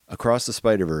Across the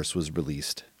Spider-Verse was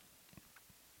released,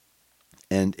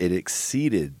 and it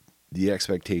exceeded the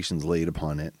expectations laid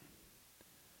upon it,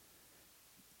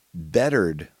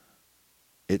 bettered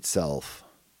itself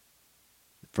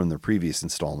from the previous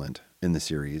installment in the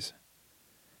series,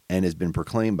 and has been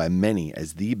proclaimed by many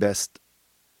as the best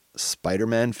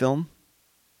Spider-Man film,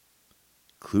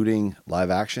 including live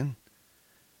action,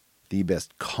 the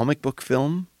best comic book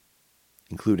film,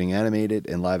 including animated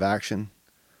and live action,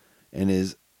 and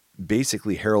is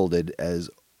basically heralded as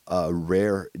a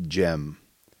rare gem.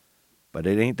 But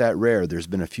it ain't that rare. There's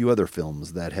been a few other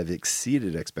films that have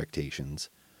exceeded expectations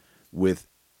with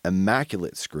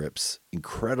immaculate scripts,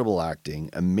 incredible acting,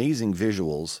 amazing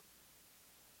visuals.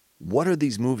 What are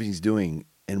these movies doing,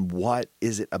 and what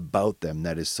is it about them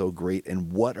that is so great,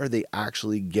 and what are they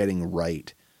actually getting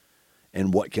right?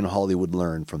 And what can Hollywood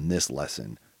learn from this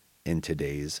lesson in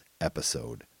today's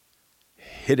episode?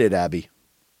 Hit it, Abby.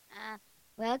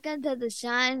 Welcome to the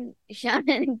Sean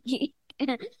and Geek,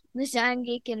 the Sean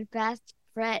Geek and Fast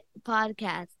Fret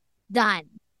podcast. Done.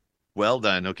 Well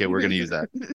done. Okay, we're going to use that.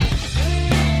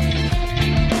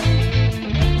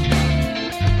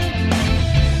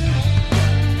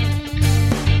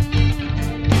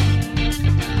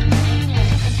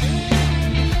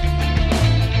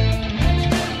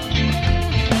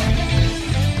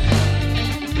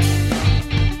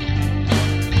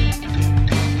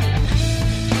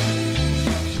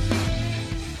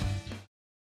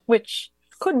 Which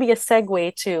could be a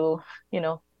segue to,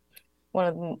 one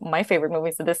of my favorite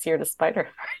movies of this year, The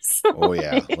Spider-Verse. Oh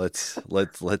yeah,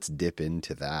 let's dip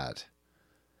into that.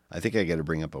 I think I got to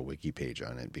bring up a wiki page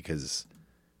on it because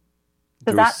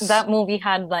that movie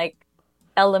had like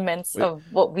elements of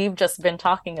what we've just been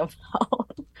talking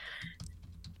about,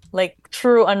 like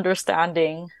true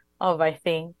understanding of, I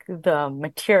think, the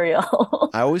material.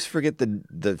 I always forget the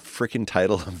freaking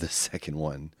title of the second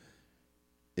one.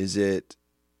 Is it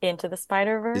Into the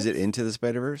Spider-Verse? Is it Into the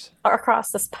Spider-Verse? Or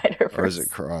Across the Spider-Verse? Or is it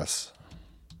Cross?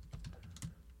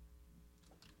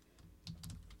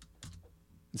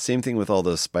 Same thing with all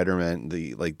the Spider-Man,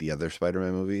 the other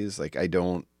Spider-Man movies. Like I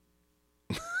don't,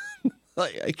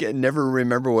 I can never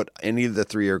remember what any of the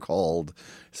three are called.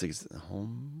 It's like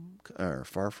Home or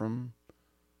Far From,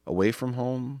 Away From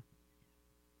Home.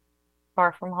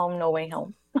 Far From Home, No Way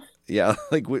Home. Yeah,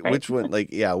 like which one?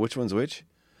 Like which one's which?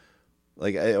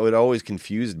 Like it always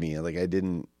confused me. Like I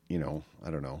didn't, I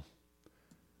don't know.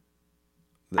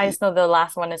 I just know the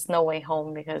last one is No Way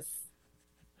Home because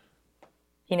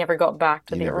he never got back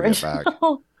to the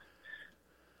original.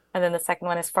 And then the second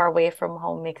one is Far Away From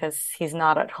Home because he's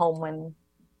not at home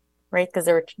right? Because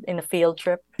they were in a field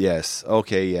trip. Yes.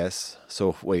 Okay. Yes.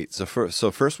 So wait. So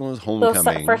first one was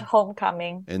Homecoming. First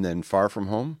Homecoming. And then Far From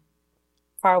Home.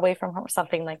 Far Away From Home,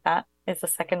 something like that is the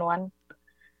second one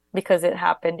because it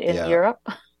happened in Europe.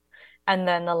 And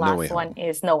then the last one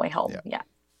is No Way Home. Yeah.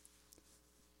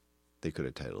 They could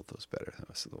have titled those better. That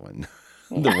was the one,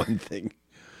 the one thing.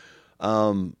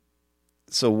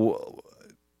 So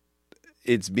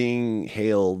it's being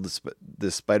hailed,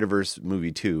 the Spider-Verse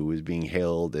movie 2 is being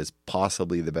hailed as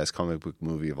possibly the best comic book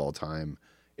movie of all time.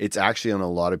 It's actually on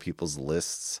a lot of people's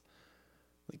lists,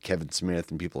 like Kevin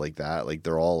Smith and people like that. Like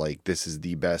they're all like, this is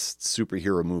the best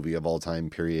superhero movie of all time,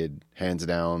 period. Hands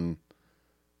down.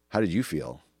 How did you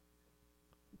feel?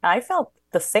 I felt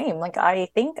the same. Like, I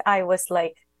think I was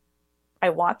like, I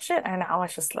watched it and I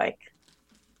was just like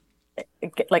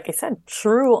I said,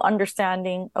 true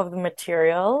understanding of the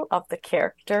material, of the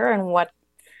character, and what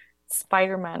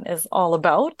Spider-Man is all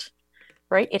about,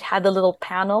 right? It had the little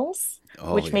panels,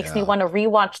 which makes me want to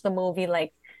rewatch the movie.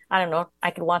 Like, I don't know,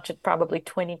 I could watch it probably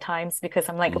 20 times because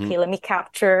I'm like, okay, let me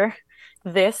capture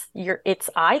this. It's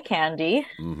eye candy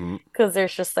because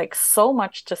there's just like so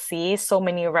much to see, so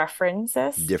many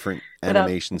references. Different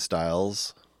animation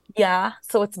styles. Yeah,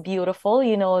 so it's beautiful.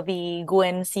 The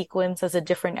Gwen sequence has a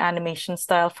different animation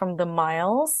style from the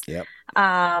Miles. Yep.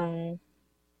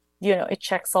 It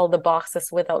checks all the boxes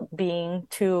without being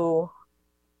too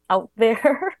out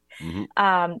there.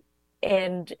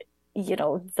 And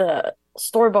the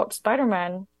story about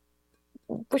Spider-Man,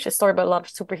 which is a story about a lot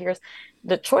of superheroes,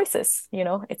 the choices,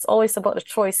 it's always about a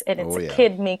choice, and it's a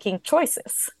kid making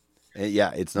choices.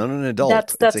 Yeah, it's not an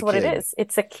adult. That's what it is.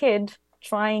 It's a kid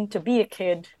trying to be a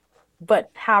kid,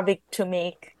 but having to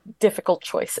make difficult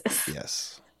choices.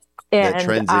 Yes. And that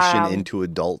transition into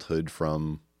adulthood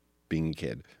from being a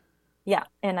kid. Yeah.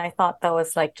 And I thought that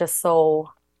was like just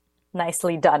so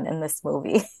nicely done in this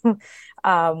movie.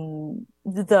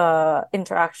 The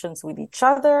interactions with each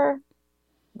other,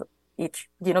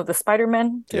 the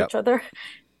Spider-Man to each other,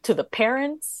 to the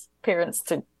parents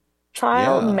to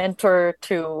child, mentor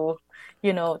to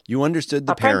you know, You understood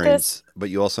the apprentice. parents, but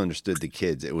you also understood the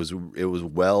kids. It was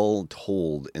well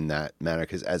told in that manner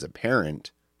because as a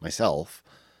parent myself,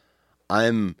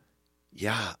 I'm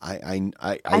yeah,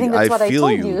 I think I that's what I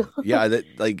feel told you. you. Yeah,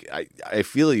 that like I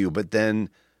feel you, but then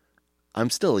I'm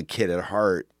still a kid at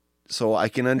heart, so I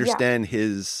can Yeah. understand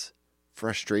his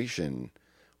frustration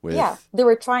Yeah. with They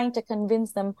were trying to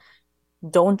convince them,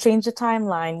 don't change the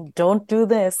timeline, don't do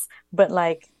this. But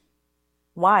like,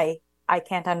 why? I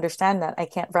can't understand that. I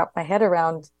can't wrap my head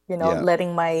around, yeah,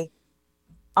 letting my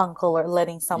uncle or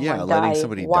letting yeah, someone letting die.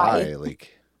 somebody Why? die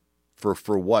like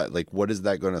for what? Like what is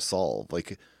that going to solve?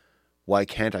 Like why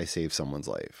can't I save someone's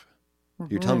life?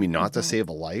 You're telling Hmm. me not to Hmm. save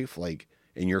a life, like,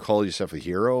 and you're calling yourself a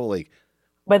hero, like,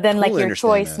 But then, like, totally your understand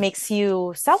choice that. makes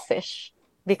you selfish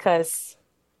because,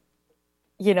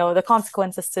 the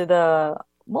consequences to the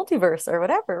multiverse or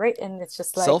whatever, right? And it's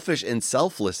just like, Selfish and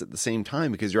selfless at the same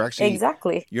time because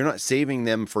exactly. you're not saving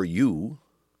them for you.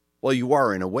 Well, you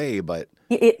are in a way, but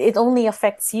It only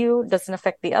affects you, doesn't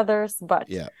affect the others,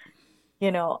 yeah,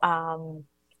 you know, um,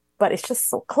 but it's just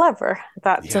so clever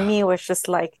that to yeah, me was just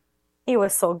like, it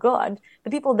was so good. The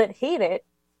people that hate it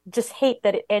just hate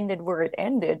that it ended where it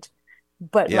ended.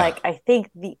 But yeah, like, I think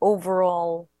the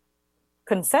overall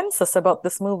consensus about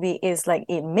this movie is like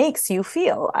it makes you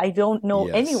feel. I don't know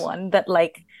yes. anyone that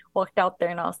like walked out there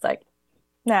and I was like,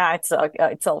 nah, it's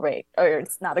all right, or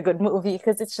it's not a good movie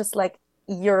because it's just like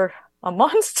you're a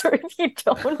monster if you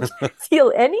don't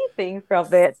feel anything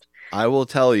from it. I will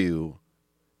tell you,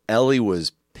 Ellie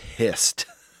was pissed.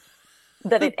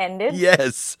 That it ended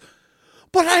Yes,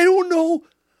 but I don't know.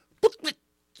 But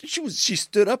she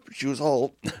stood up. She was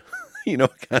all,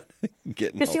 kind of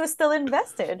getting because she all. was still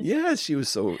invested. Yeah, she was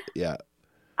so yeah.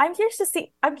 I'm curious to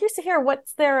see. I'm curious to hear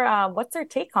what's their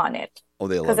take on it Oh,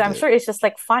 they because loved I'm it. sure it's just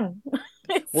like fun.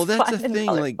 Well, It's that's fun the and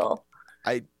thing. Like, colorful.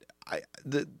 I,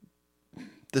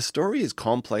 the story is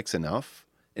complex enough,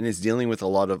 and it's dealing with a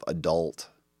lot of adult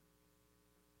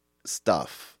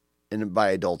stuff. And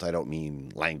by adult, I don't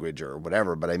mean language or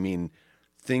whatever, but I mean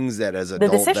things that as The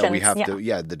adult that we decisions, have yeah. to,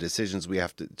 yeah, the decisions we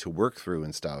have to work through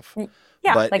and stuff.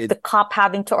 Yeah, But like the it, cop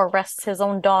having to arrest his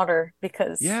own daughter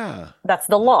because yeah, that's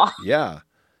the law. yeah.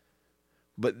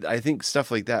 But I think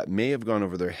stuff like that may have gone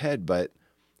over their head. But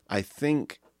I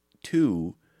think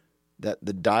too that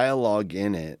the dialogue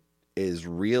in it is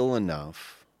real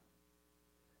enough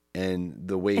and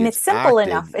the way And it's it's simple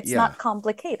enough. acted, It's yeah, not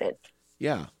complicated.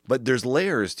 yeah. But there's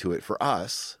layers to it for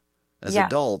us as Yeah.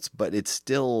 adults, but it's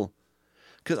still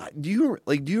because do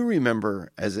you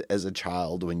remember as a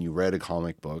child when you read a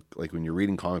comic book, like when you're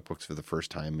reading comic books for the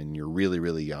first time and you're really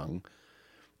really young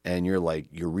and you're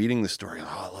reading the story,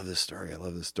 oh, I love this story, I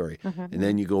love this story, and Hmm.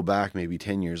 then you go back maybe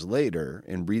 10 years later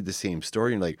and read the same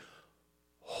story and you're like,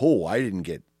 oh, I didn't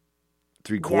get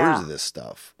three-quarters Yeah. of this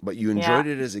stuff, but you Yeah. enjoyed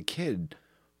it as a kid,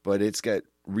 but it's got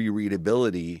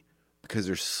rereadability because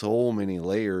there's so many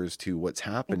layers to what's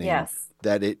happening Yes.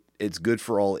 that it's good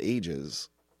for all ages.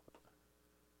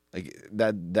 Like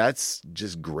that's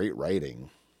just great writing,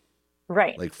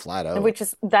 Right. like flat out. Which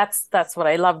is that's what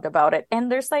I loved about it.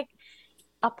 And there's like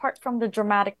apart from the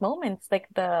dramatic moments, like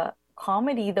the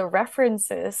comedy, the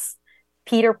references,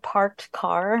 Peter parked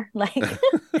car, like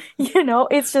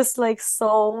it's just like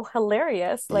so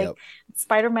hilarious. Like Yep.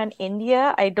 Spider-Man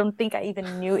India, I don't think I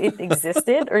even knew it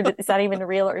existed, or is that even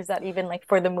real, or is that even like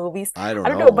for the movies? I don't I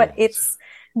don't know, but know. it's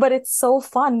so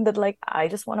fun that like I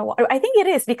just want to watch. I think it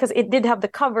is because it did have the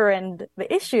cover and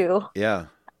the issue. Yeah.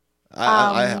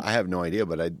 Um, I have no idea,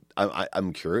 but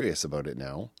I'm curious about it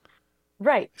now.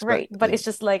 right, Expect right. But like it's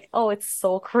just like, oh, it's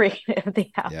so creative.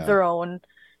 They have yeah. their own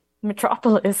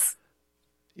metropolis.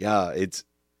 Yeah,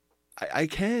 I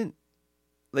can't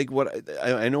like what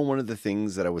I know one of the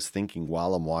things that I was thinking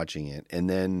while I'm watching it, and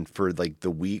then for like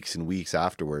the weeks and weeks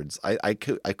afterwards,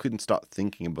 I couldn't stop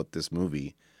thinking about this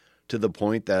movie to the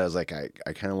point that I was like I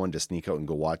kind of wanted to sneak out and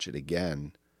go watch it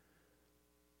again.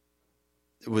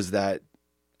 It was that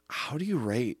how do you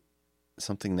write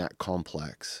something that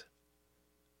complex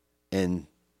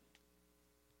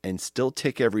and still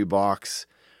tick every box?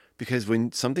 Because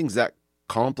when something's that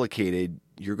complicated,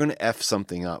 you're going to F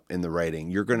something up in the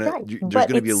writing. Right. There's But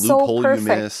going to be a it's so loophole you perfect.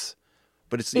 miss.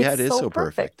 But yeah, It's it is so so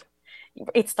perfect. perfect.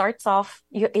 It starts off,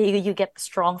 you get the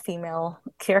strong female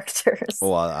characters.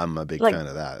 Oh, I'm a big Like fan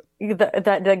of that.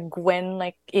 the Gwen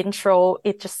like intro,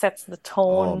 it just sets the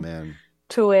Oh tone man,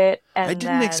 to it. I And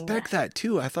didn't then expect that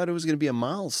too. I thought it was going to be a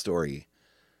Miles story.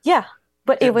 yeah,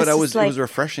 but it But was just it was like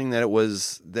refreshing that it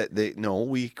was that they no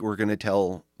we were going to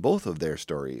tell both of their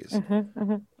stories. mhm,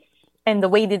 mhm. And the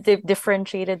way that they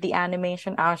differentiated the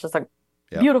animation, I was just like,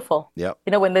 Yep. Beautiful. Yep.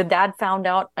 You know, when the dad found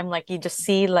out, I'm like, you just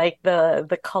see like the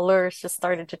colors just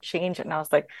started to change, and I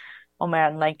was like, oh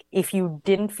man, like if you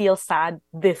didn't feel sad,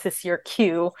 this is your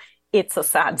cue. It's a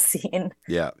sad scene.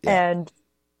 Yeah. Yeah. And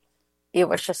it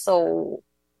was just so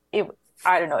it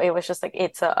I don't know, it was just like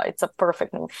it's a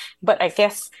perfect movie. But I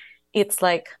guess it's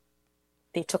like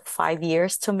they took 5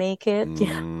 years to make it, you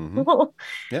Hmm. know.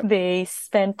 Yep. They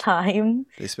spent time,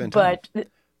 They spend time. but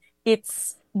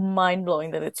it's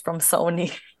mind-blowing that it's from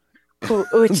Sony,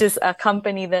 which is a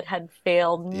company that had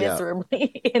failed Yeah. miserably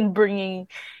in bringing,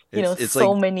 It's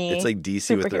so it's many like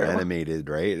DC with their superhero. animated,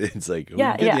 right? It's like who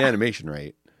Yeah, can get the yeah, animation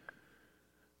right?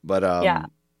 But yeah.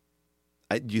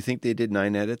 do you think they did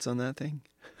 9 edits on that thing?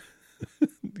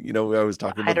 I was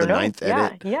talking I about don't know.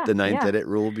 Yeah, yeah, the ninth yeah, edit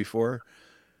rule before.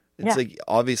 It's yeah, like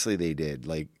obviously they did.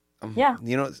 Like, yeah.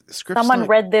 scripts Someone not.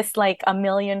 read this like a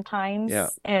million Yeah,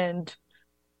 times and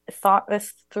thought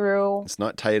this through. it's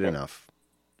not tight It, enough.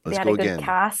 they Let's had go a good again.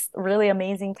 cast, really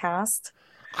amazing cast.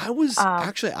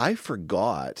 Um, I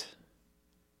forgot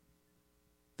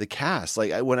the cast.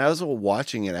 Like when I was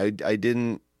watching it, I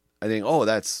didn't. I think, oh,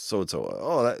 that's so and so.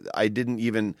 Oh, I didn't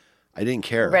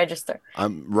care. Register.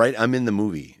 I'm in the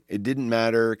movie. It didn't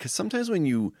matter because sometimes when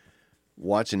you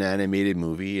watch an animated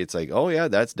movie, it's like, oh yeah,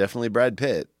 that's definitely Brad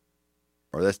Pitt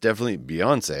or that's definitely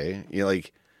Beyonce.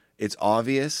 Like it's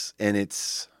obvious and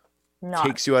it's Not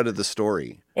takes you out of the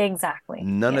story.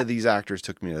 exactly. None Yeah, of these actors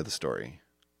took me out of the story.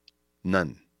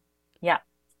 None. yeah.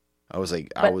 I was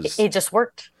like, But it just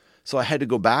worked. so I had to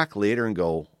go back later and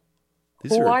go,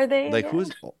 these Who are are they like, who again?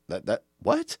 is that?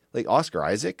 What? Like Oscar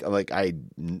Isaac? I'm like,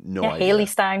 no Yeah, Haley idea.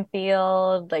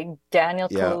 Steinfeld, like Daniel Yeah.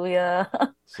 Kaluuya,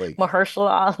 It's like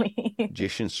Mahershala Ali.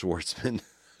 Jason Schwartzman.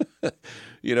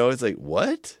 It's like,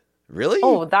 what?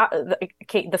 Really? Oh,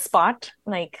 okay, the Spot,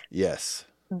 like Yes.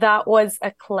 that was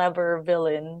a clever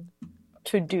villain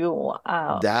to do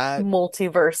That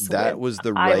multiverse that with. was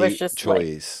the I was right just like,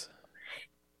 choice.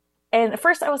 and at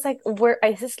first I was like, where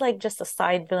is this like just a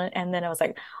side villain? And then I was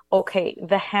like, okay,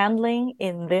 the handling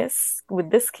in this with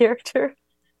this character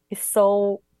is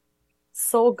so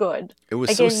good. It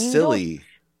was so Again, you don't silly,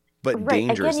 but right.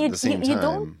 Again, dangerous at the same you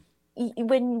don't time.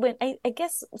 when I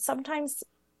guess sometimes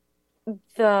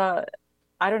the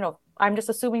I don't know. I'm just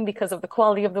assuming because of the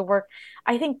quality of the work.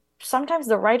 I think sometimes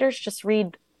the writers just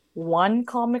read one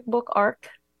comic book arc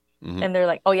Hmm. and they're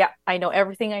like, "Oh yeah, I know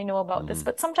everything I know about this." Hmm.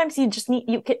 But sometimes you just need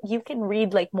you can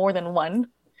read like more than one,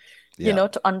 Yeah.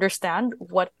 to understand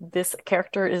what this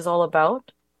character is all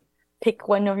about. Pick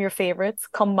one of your favorites,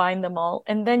 combine them all,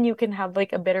 and then you can have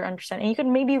like a better understanding. You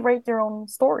can maybe write your own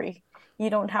story. You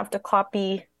don't have to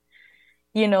copy,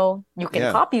 you can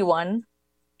Yeah.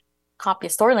 copy a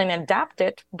storyline and adapt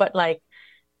it, but like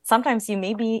sometimes you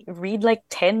maybe read like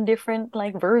 10 different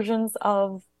like versions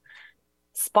of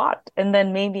Spot and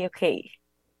then maybe okay,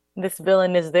 this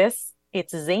villain is this,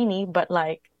 it's zany, but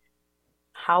like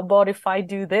how about if I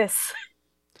do this?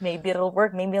 Maybe it'll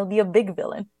work, maybe it'll be a big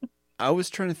villain. I was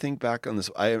trying to think back on this.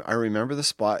 I remember the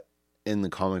Spot in the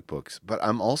comic books, but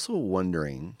I'm also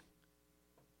wondering,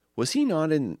 was he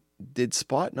not in? Did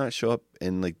Spot not show up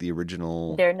in like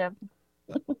Daredevil.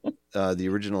 the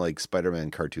original like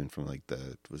Spider-Man cartoon from like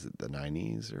was it the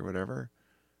 90s or whatever?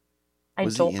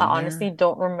 Was he I in honestly there?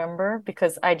 don't remember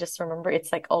because I just remember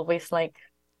it's like always like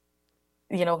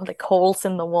like holes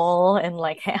in the wall and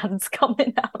like hands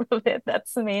coming out of it.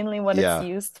 That's mainly what it's Yeah,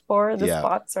 used for, the yeah,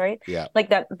 spots, right? yeah, Like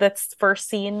that's first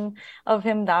scene of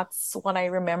him, that's what I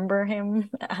remember him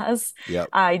as. yeah.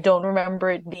 I don't remember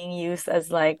it being used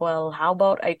as like, well, how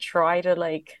about I try to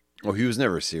like Oh, he was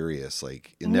never serious,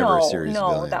 like never a no, serious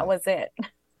no, that villain. was it.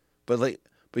 But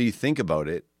but you think about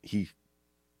it,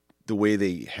 the way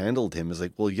they handled him is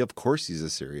like, well, yeah, of course he's a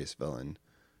serious villain,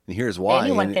 and here's why.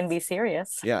 Anyone can be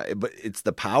serious. Yeah, but it's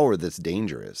the power that's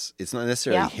dangerous. It's not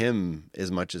necessarily Yeah. him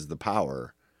as much as the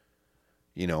power.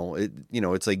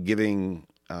 It's like giving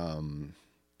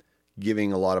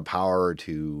a lot of power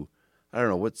to, I don't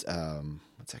know, what's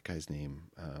that guy's name?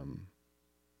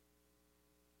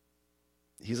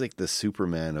 He's like the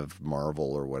Superman of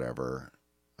Marvel or whatever.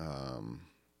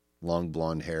 Long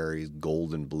blonde hair, he's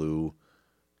gold and blue,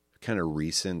 kind of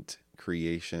recent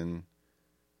creation.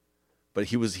 But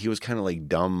he was kind of like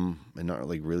dumb and not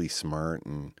like really smart,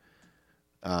 and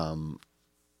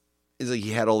it's like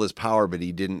he had all this power, but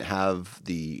he didn't have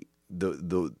the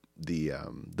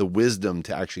wisdom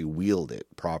to actually wield it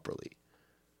properly.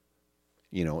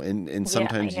 And Yeah,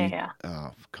 sometimes yeah, yeah.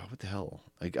 oh God, what the hell?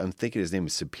 Like I'm thinking his name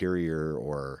is Superior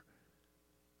or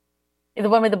The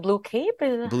one with the blue cape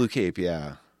is Blue Cape,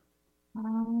 yeah.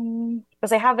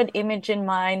 because I have an image in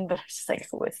mind, but I'm just like,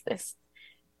 who is this?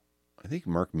 I think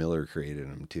Mark Miller created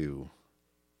him too.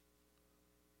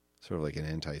 sort of like an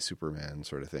anti-Superman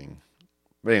sort of thing.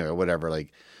 But anyway, whatever.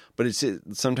 Like, but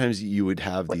sometimes you would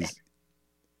have these,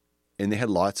 and they had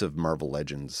lots of Marvel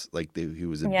Legends. Like he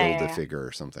was a Build-A-Figure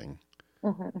or something.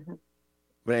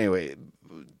 But anyway,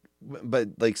 but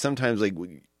like sometimes like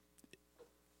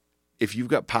if you've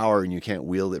got power and you can't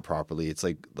wield it properly, it's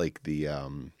like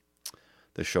the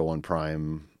show on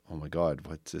Prime. Oh my God,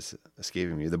 what's this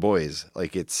escaping me? The Boys.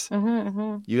 Like it's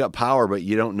you got power, but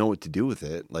you don't know what to do with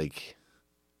it. Like,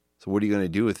 so what are you going to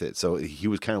do with it? So he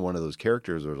was kind of one of those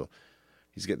characters where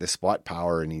he's got this spot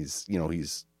power, and he's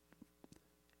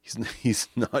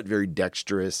not very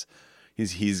dexterous.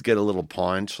 He's got a little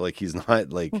paunch. Like he's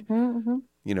not like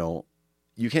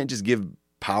you can't just give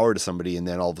power to somebody and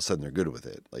then all of a sudden they're good with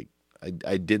it. Like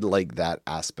I did like that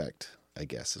aspect, I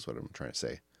guess is what I'm trying to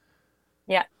say.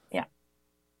 Yeah.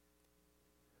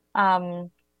 But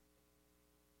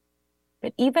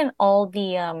even all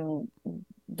the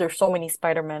there's so many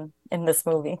Spider-Men in this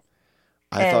movie.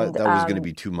 I thought that was going to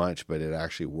be too much, but it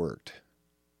actually worked.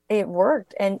 It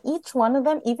worked. And each one of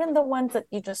them, even the ones that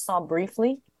you just saw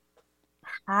briefly,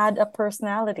 had a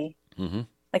personality.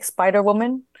 Like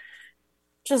Spider-Woman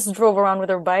just drove around with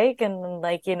her bike and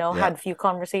had a few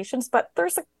conversations, but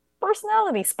there's a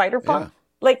personality. Spider-Punk,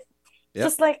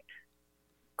 just like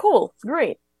cool,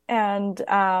 great. And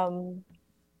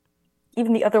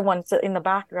even the other ones in the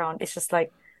background, it's just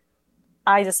like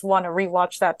I just want to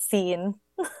rewatch that scene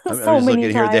I'm so just many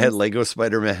looking times. here. They had Lego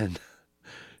Spider-Man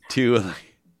too.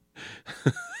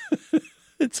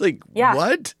 It's like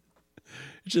what?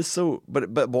 It's just so.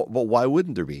 But why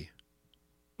wouldn't there be?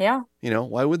 Yeah.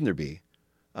 Why wouldn't there be?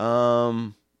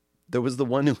 There was the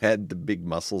one who had the big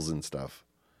muscles and stuff.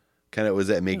 Kind of was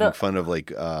that making fun of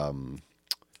like oh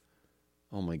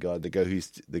my God, the guy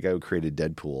who created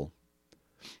Deadpool.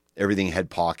 Everything had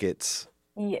pockets,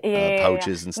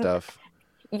 pouches and stuff.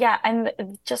 Yeah,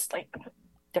 and just like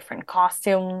different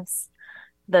costumes,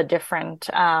 the different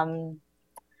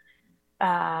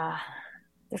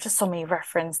there's just so many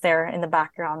reference there in the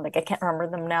background. Like I can't remember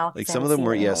them now. Like some of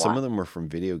them were from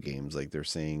video games. Like they're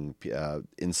saying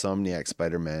Insomniac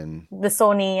Spider-Man. The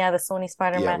Sony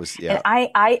Spider-Man. Yeah.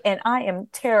 And I am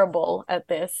terrible at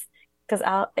this because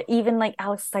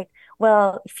Alex is like,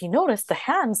 well, if you notice the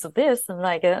hands of this and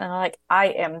I'm like, I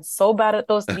am so bad at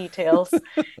those details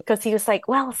because he was like,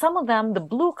 well, some of them, the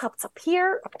blue cups up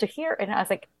here, up to here, and I was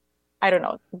like, I don't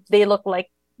know, they look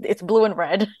like it's blue and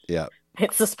red. Yeah.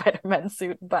 It's a Spider-Man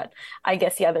suit, but I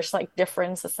guess, there's like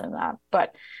differences in that.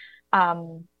 But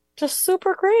just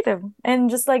super creative and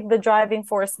just like the driving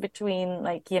force between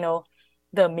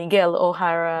the Miguel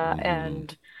O'Hara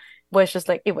and was just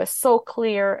like, it was so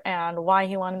clear and why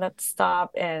he wanted that to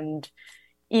stop and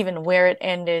even where it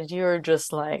ended, you're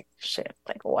just like, shit,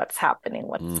 like what's happening?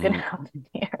 What's going to happen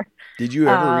here? Did you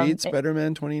ever read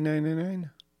Spider-Man 2099?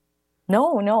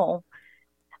 No,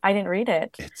 I didn't read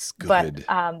it. It's good.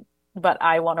 But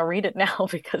I want to read it now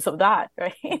because of that,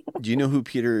 right? Do you know who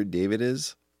Peter David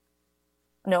is?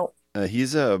 No.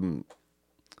 He's an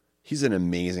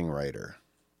amazing writer.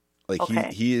 Like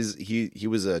he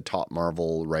was a top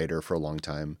Marvel writer for a long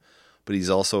time, but he's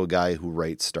also a guy who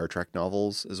writes Star Trek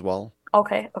novels as well.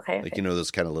 Okay. Like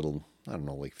those kind of little, I don't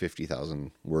know, like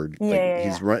 50,000 word.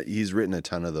 He's written a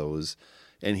ton of those,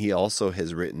 and he also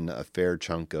has written a fair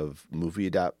chunk of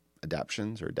movie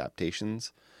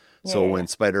adaptations. So when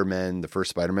the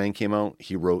first Spider-Man came out,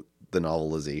 he wrote the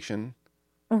novelization,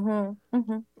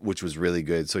 which was really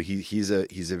good. So he's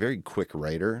a very quick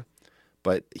writer,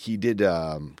 but he did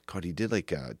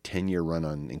like a 10-year run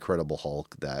on Incredible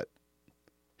Hulk that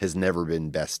has never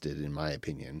been bested in my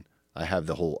opinion. I have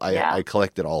I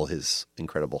collected all his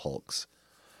Incredible Hulks,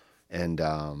 and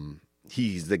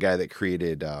he's the guy that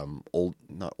created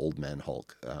not Old Man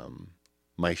Hulk,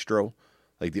 Maestro.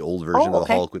 Like the old version of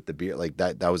the Hulk with the beard, like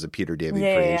that was a Peter David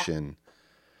creation.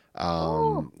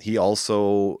 He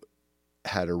also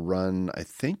had a run, I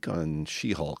think, on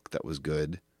She-Hulk that was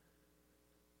good.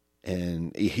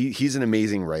 And he's an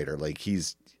amazing writer. Like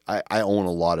I own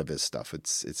a lot of his stuff.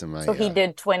 It's in my. So he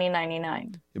did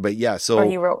 2099. But yeah, or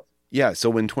he wrote. Yeah,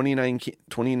 so when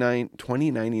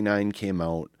 2099 came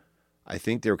out, I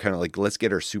think they were kind of like, let's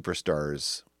get our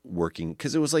superstars working,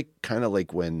 because it was like kind of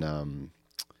like when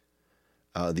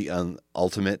the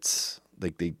Ultimates,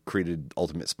 like they created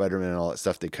Ultimate Spider-Man and all that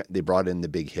stuff. They brought in the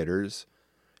big hitters,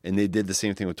 and they did the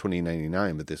same thing with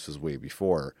 2099, but this was way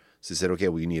before. So they said, okay,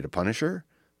 we need a Punisher,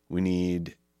 we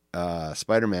need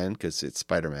Spider-Man because it's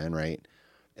Spider-Man, right?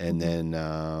 And then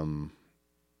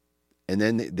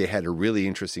they had a really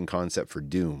interesting concept for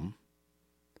Doom.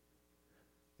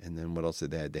 And then what else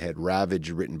did they had? They had Ravage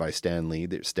written by Stan Lee.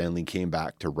 Stan Lee came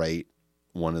back to write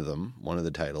one of them, one of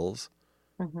the titles.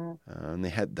 Mm-hmm. And they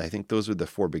had, I think those were the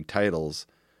 4 big titles.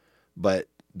 But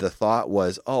the thought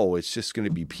was, oh, it's just going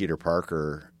to be Peter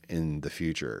Parker in the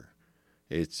future.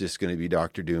 It's just going to be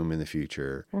Doctor Doom in the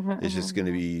future. Mm-hmm. It's just going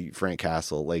to be Frank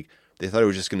Castle. Like, they thought it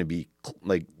was just going to be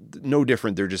like no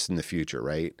different. They're just in the future,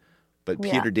 right? But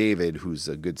Yeah. Peter David, who's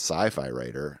a good sci-fi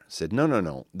writer, said,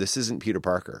 no. This isn't Peter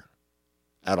Parker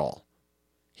at all.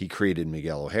 He created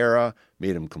Miguel O'Hara,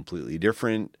 made him completely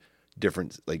different,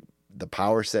 like the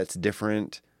power set's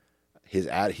different.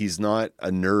 He's not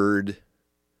a nerd.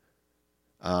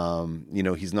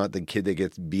 He's not the kid that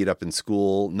gets beat up in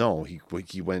school. No, he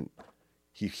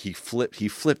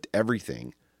flipped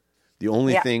everything. The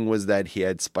only thing was that he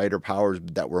had spider powers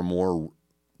that were more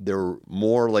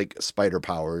like spider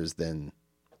powers than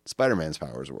Spider-Man's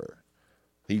powers were.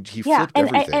 He flipped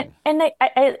everything.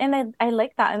 I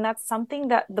like that, and that's something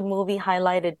that the movie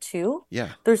highlighted too.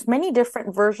 Yeah. There's many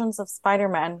different versions of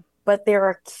Spider-Man, but there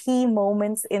are key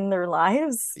moments in their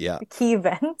lives, key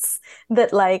events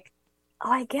that like,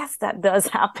 oh, I guess that does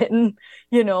happen,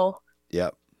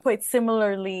 quite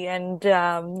similarly, and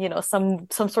some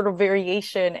sort of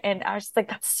variation. And I was just like,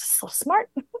 that's just so smart.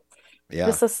 Yeah.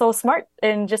 This is so smart.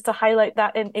 And just to highlight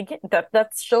that, and again,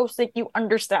 that shows that you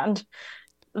understand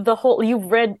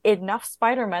you've read enough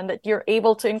Spider-Man that you're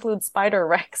able to include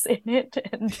Spider-Rex in it,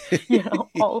 and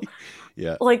all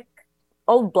like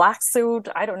old black suit,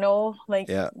 I don't know, like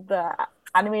the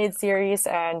animated series,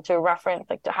 and to reference,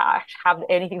 like to have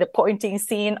anything, the pointing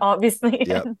scene, obviously.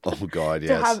 Yeah. Oh God, yes.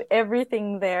 To have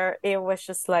everything there, it was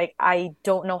just like, I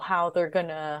don't know how they're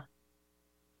gonna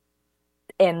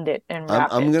end it and wrap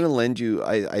I'm it. gonna lend you.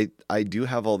 I do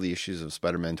have all the issues of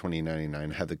Spider-Man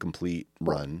 2099. I have the complete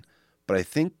run, but I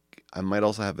think I might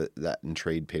also have that in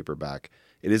trade paperback.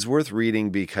 It is worth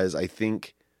reading because I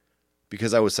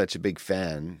was such a big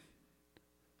fan,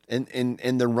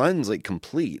 and the run's like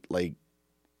complete, like.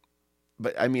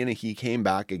 But I mean, he came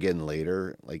back again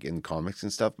later, like in comics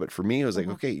and stuff. But for me, it was like,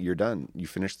 okay, you're done. You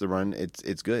finished the run.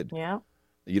 It's good. Yeah.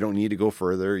 You don't need to go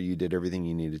further. You did everything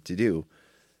you needed to do.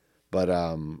 But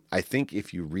I think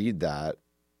if you read that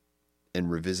and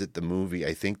revisit the movie,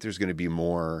 I think there's going to be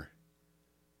more.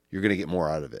 You're going to get more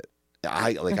out of it.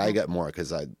 I got more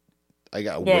because I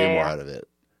got way more out of it.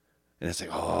 And it's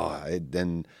like,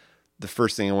 then the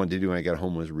first thing I wanted to do when I got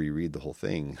home was reread the whole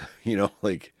thing.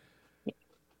 Like.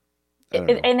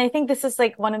 And I think this is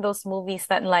like one of those movies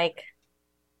that, like,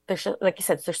 there's, like you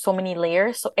said, there's so many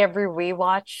layers. So every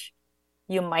rewatch,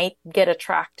 you might get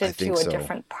attracted to a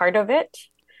different part of it,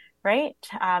 right?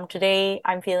 Today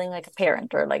I'm feeling like a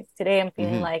parent, or like today I'm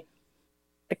feeling like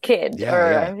the kid,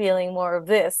 I'm feeling more of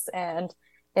this, and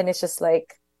it's just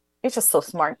like, it's just so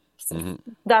smart. So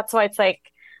that's why it's like,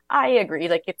 I agree.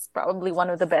 Like, it's probably one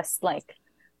of the best like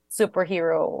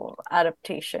superhero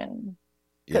adaptation,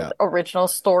 original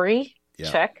story.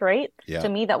 Check, right? To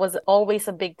me, that was always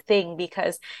a big thing,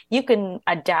 because you can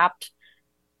adapt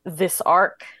this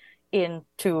arc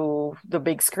into the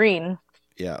big screen.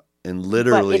 Yeah, and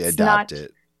literally adapt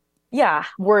it. Yeah,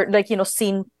 we're like,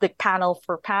 scene like panel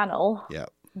for panel. Yeah.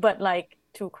 But like,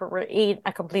 to create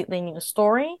a completely new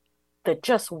story that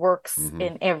just works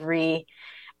in every.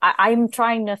 I'm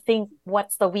trying to think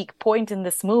what's the weak point in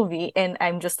this movie, and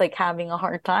I'm just like having a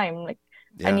hard time. Like,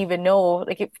 I don't even know,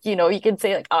 like, if you can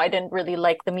say like, oh, I didn't really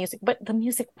like the music, but the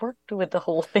music worked with the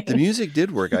whole thing. The music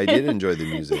did work. I did enjoy the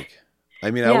music.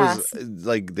 I mean, I was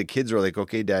like, the kids were like,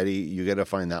 okay, Daddy, you got to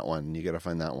find that one. You got to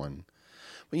find that one.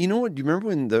 But you know what? Do you remember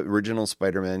when the original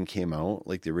Spider-Man came out?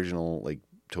 Like the original, like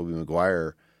Tobey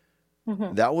Maguire?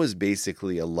 That was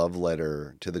basically a love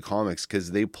letter to the comics,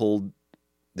 because they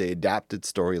adapted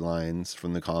storylines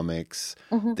from the comics.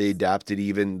 They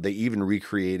even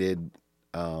recreated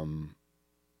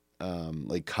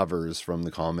like covers from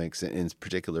the comics in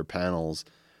particular panels.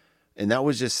 And that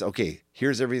was just, okay,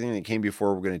 here's everything that came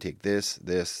before. We're going to take this,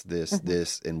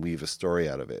 and weave a story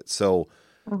out of it. So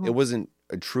it wasn't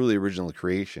a truly original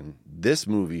creation. This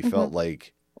movie felt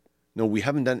like, no, we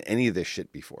haven't done any of this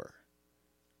shit before.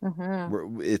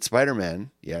 It's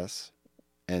Spider-Man, yes,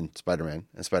 and Spider-Man,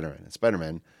 and Spider-Man, and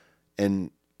Spider-Man.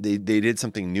 And they did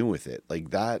something new with it.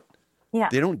 Like that. Yeah.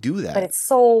 They don't do that. But it's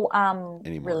so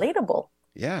anymore. Relatable.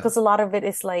 Yeah. Because a lot of it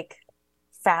is like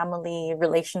family,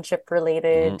 relationship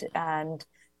related, and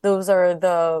those are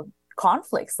the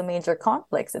conflicts, the major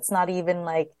conflicts. It's not even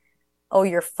like, oh,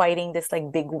 you're fighting this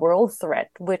like big world threat,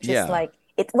 which is like,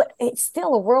 it's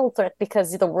still a world threat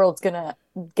because the world's gonna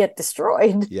get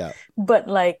destroyed. Yeah. But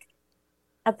like,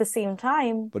 at the same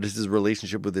time, but it's his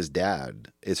relationship with his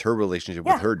dad. It's her relationship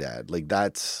with her dad. Like,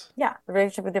 that's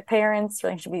relationship with their parents,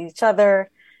 relationship with each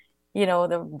other.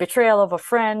 the betrayal of a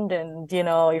friend, and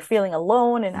you're feeling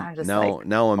alone, and I'm just like,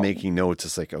 Now I'm oh, making notes.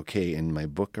 It's like, okay, in my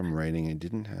book I'm writing, I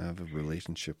didn't have a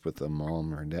relationship with a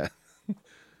mom or dad.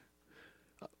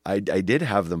 I did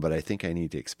have them, but I think I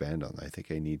need to expand on that. I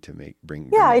think I need to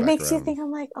bring yeah, it it back makes you around. think.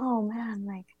 I'm like, oh man,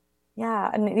 like, yeah,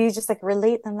 and you just like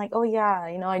relate. I'm like, oh yeah,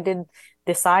 I did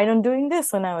decide on doing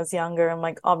this when I was younger. I'm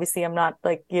like, obviously, I'm not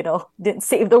like, didn't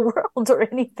save the world or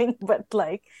anything, but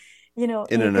like,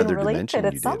 In you can another relate it dimension,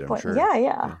 at you did, some I'm point. sure. Yeah,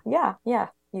 yeah, Yeah. yeah, yeah.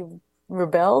 You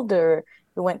rebelled, or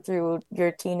you went through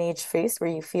your teenage phase where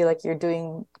you feel like you're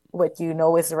doing what you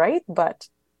know is right, but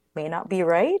may not be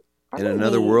right, or In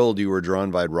another maybe, world, you were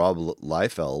drawn by Rob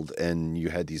Liefeld, and you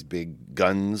had these big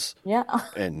guns, yeah,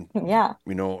 and yeah,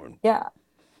 you know, yeah.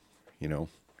 you know,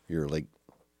 you're like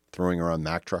throwing around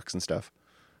Mack trucks and stuff.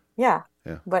 Yeah,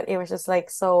 Yeah. but it was just like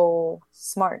so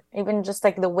smart. Even just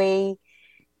like the way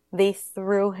they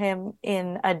threw him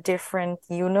in a different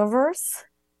universe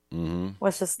Mm-hmm.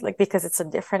 was just like because it's a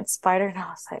different spider, and I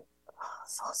was like, oh,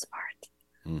 so smart.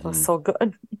 It was Mm-hmm. so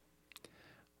good.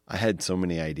 I had so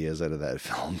many ideas out of that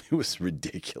film. It was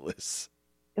ridiculous.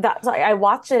 That's like I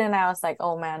watched it and I was like,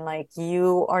 oh man, like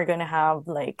you are gonna have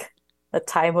like the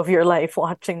time of your life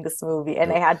watching this movie.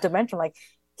 And I had to mention like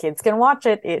kids can watch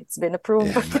it. It's been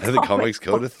approved by Yeah, the by the comic Comics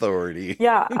Code book. Authority.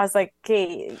 Yeah, I was like,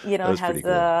 okay, That it was has pretty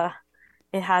cool.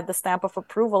 it had the stamp of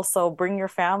approval, so bring your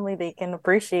family, they can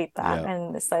appreciate that. Yeah.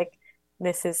 And it's like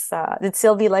this is did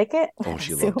Sylvie like it? Oh, I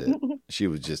she loved it. assume. She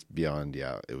was just beyond.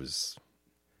 Yeah, it was.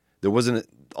 There wasn't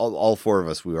all four of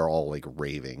us. We were all like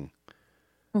raving,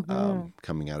 Hmm.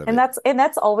 coming out of And it.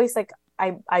 that's always like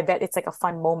I bet it's like a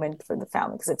fun moment for the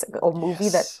family because it's a movie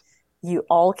that Yes. you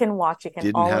all can watch, you can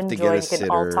Didn't all have to get enjoy, a you can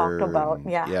all talk sitter, about.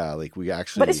 and Yeah. yeah, like we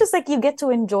But it's actually. just like you get to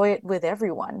enjoy it with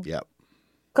everyone. Yeah.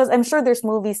 Because I'm sure there's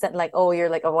movies that like, oh, you're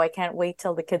like, oh, I can't wait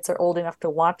till the kids are old enough to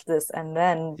watch this,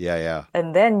 Yeah. Yeah.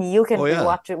 and then you can Oh yeah.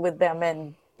 rewatch it with them,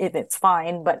 and it's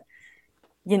fine. But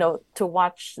to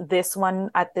watch this one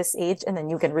at this age, and then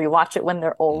you can rewatch it when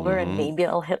they're older, and Mm-hmm. maybe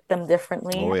it'll hit them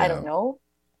differently. Oh I yeah. don't know,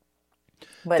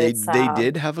 but They it's they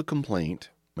did have a complaint.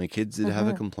 My kids did have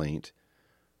a mhm. complaint.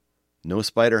 No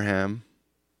Spider Ham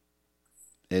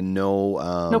and no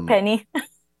No Penny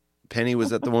Penny. Was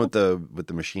that the one with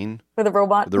the machine? for the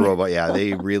robot. The robot, yeah,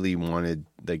 they really wanted,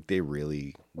 like, they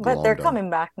really But they're glommed on. coming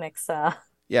back next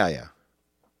Yeah, yeah.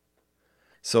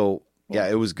 So yeah.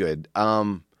 yeah, it was good.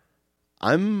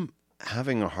 I'm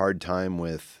having a hard time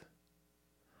with.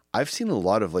 I've seen a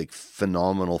lot of like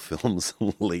phenomenal films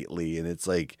lately, and it's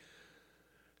like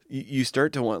you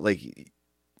start to want like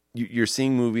you're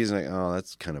seeing movies and like, oh,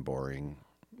 that's kind of boring.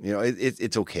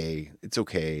 It's okay. It's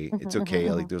okay. It's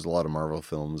okay. Like there's a lot of Marvel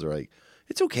films are like,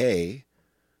 it's okay.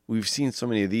 We've seen so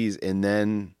many of these, and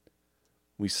then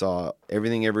we saw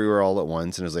Everything Everywhere All at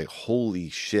Once, and it was like, holy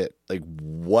shit! Like,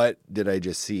 what did I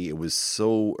just see? It was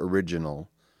so original.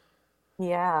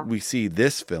 Yeah. We see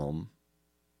this film.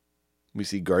 We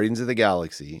see Guardians of the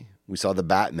Galaxy. We saw the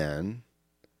Batman.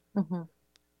 Hmm.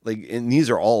 Like, and these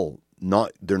are all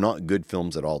not. They're not good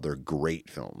films at all. They're great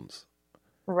films.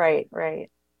 Right,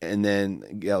 right. And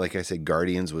then, yeah, like I said,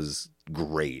 Guardians was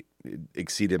great. It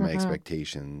exceeded my Hmm.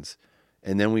 expectations.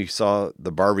 And then we saw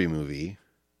the Barbie movie,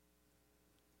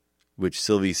 which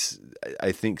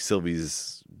I think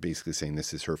Sylvie's basically saying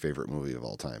this is her favorite movie of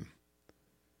all time.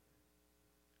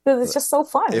 Because it's just so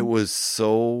It fun. was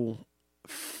so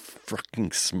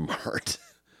fucking smart.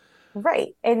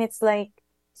 Right. And it's like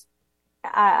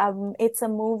it's a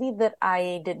movie that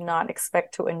I did not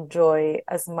expect to enjoy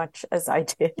as much as I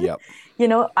did. Yep.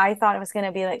 I thought it was going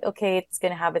to be like, okay, it's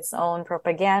going to have its own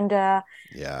propaganda.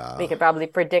 We Yeah. could probably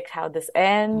predict how this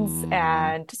ends. Hmm.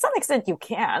 And to some extent you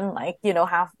can, like, you're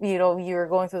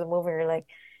going through the movie, and you're like,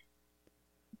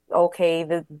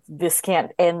 okay, this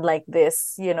can't end like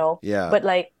this. Yeah. But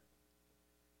like,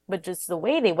 but just the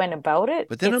way they went about it,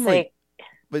 But then I'm it's like,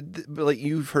 like, but like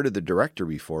you've heard of the director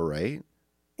before, right?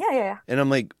 yeah, yeah, yeah. And I'm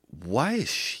like, why is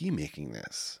she making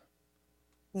this?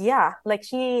 Yeah, like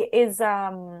she is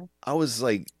I was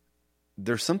like,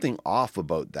 there's something off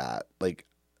about that. Like,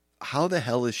 how the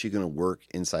hell is she going to work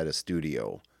inside a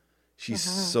studio? She's mhm,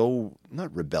 so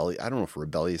not rebellious. I don't know if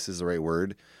rebellious is the right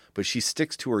word, but she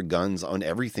sticks to her guns on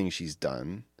everything she's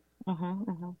done. mhm,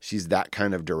 mhm, She's that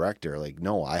kind of director. Like,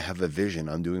 no, I have a vision.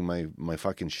 I'm doing my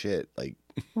fucking shit. Like,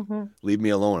 mhm. leave me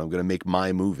alone. I'm going to make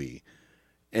my movie.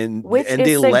 And Which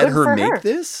they is let good her for make her.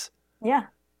 this, Yeah.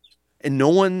 and no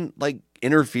one like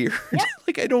interfered. Yeah.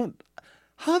 Like, I don't.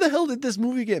 How the hell did this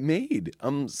movie get made?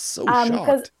 I'm so Because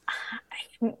shocked.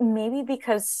 maybe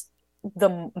because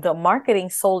the marketing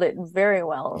sold it very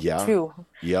well Yeah. too.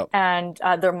 Yep. And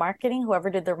their marketing, whoever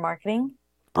did their marketing,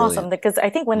 Awesome. Brilliant. Because I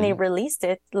think when they Mhm. released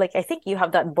it, like I think you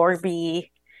have that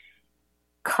Barbie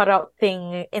cutout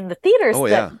thing in the theaters Oh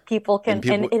that yeah, people and can,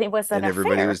 people and it was an and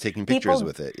everybody was affair. taking pictures People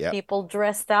with it. Yeah. people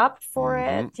dressed up for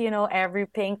Hmm. it, every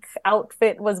pink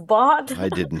outfit was bought, I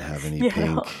didn't have any you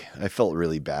know. pink. I felt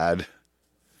really bad.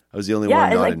 I was the only Yeah, one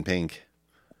and not like in pink.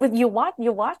 when you watch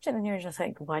it and you're just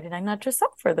like, why did I not dress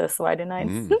up for this? Why didn't I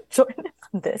Mm. join in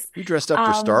on this? We dressed up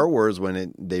for Um, Star Wars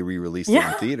when they re-released it in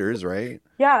yeah, theaters, right?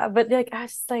 yeah, but like I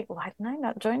was just like, why didn't I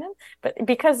not join in? But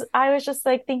because I was just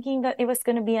like thinking that it was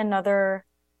going to be another,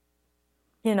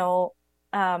 you know,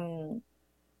 um,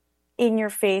 in your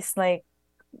face, like,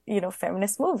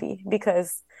 feminist movie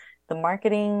because the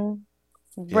marketing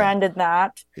Yeah, branded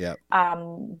that. yeah,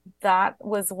 That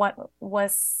was what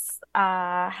was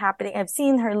happening. I've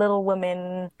seen her Little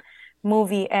Women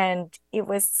movie and it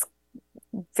was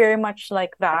very much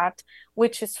like that,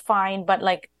 which is fine, but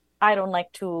like I don't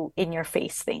like to in your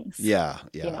face things. yeah,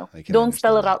 yeah. I can Don't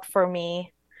spell understand it that. out for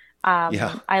me.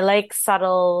 Yeah. I like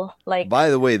subtle like By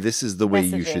the way, this is the way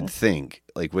you should messaging. think.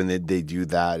 Like when they do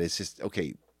that, it's just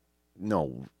okay.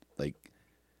 No, like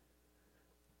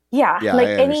Yeah, yeah, I like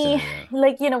any understand. Yeah,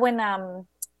 like when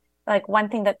like one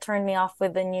thing that turned me off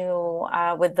with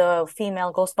with the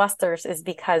female Ghostbusters is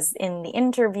because in the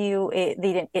interview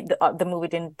the movie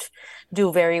didn't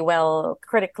do very well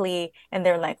critically and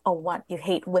they're like, oh, what, you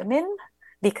hate women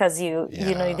because you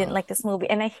yeah. didn't like this movie,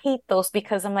 and I hate those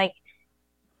because I'm like,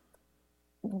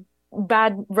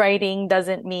 bad writing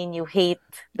doesn't mean you hate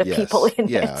the people Yes, in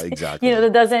yeah, it. exactly.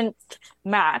 That doesn't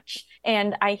match.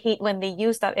 And I hate when they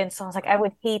use that. And so I was like, I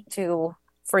would hate to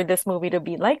for this movie to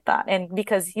be like that. And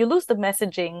because you lose the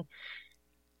messaging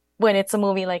when it's a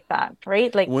movie like that,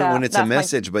 right? Like When it's a that's my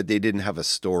message, but they didn't have a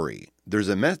story. There's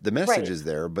the message right. is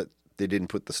there, but they didn't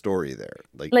put the story there.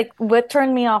 Like Like what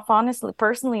turned me off, honestly,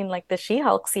 personally, in like the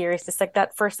She-Hulk series, it's like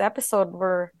that first episode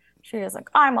where she is like,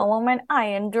 I'm a woman, I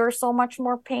endure so much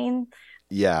more pain,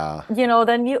 yeah,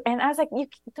 than you. And I was like, you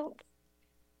don't,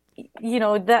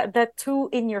 that too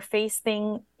in your face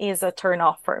thing is a turn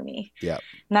off for me. yeah.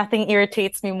 Nothing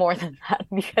irritates me more than that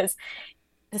because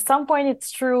at some point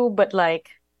it's true, but like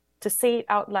to say it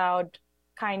out loud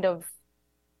kind of,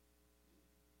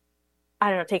 I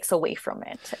don't know, takes away from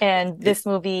it. And It this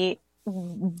movie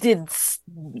did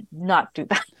not do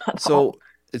that at all. so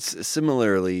it's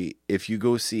similarly if you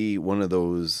go see one of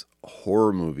those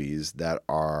horror movies that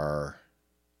are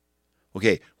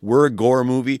okay, we're a gore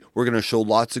movie. We're going to show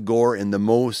lots of gore and the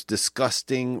most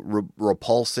disgusting,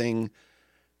 repulsing,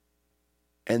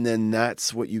 and then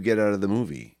that's what you get out of the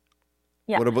movie.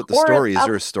 Yeah. What about the Or story? Is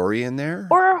there a story in there?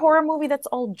 or a horror movie that's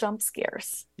all jump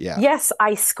scares. Yeah, Yes,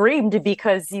 I screamed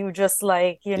because you just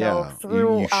like, yeah.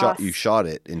 threw You us. shot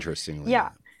it. Interestingly, Yeah.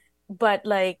 But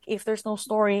like if there's no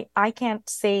story, I can't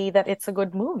say that it's a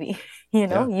good movie.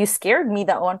 yeah. You scared me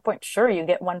that one point. Sure, you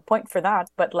get 1 point for that,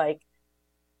 but like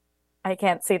I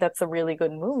can't say that's a really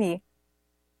good movie.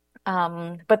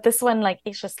 But this one, like,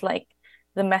 it's just like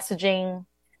the messaging,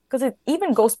 because it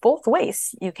even goes both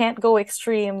ways. You can't go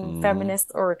extreme Hmm.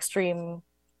 feminist or extreme,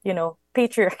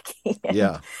 patriarchy. And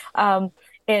Yeah. um,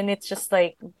 and it's just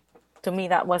like to me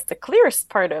that was the clearest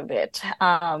part of it,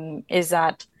 is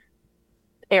that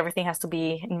everything has to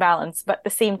be in balance. But at the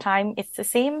same time, it's the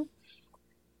same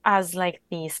as like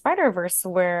the Spider-Verse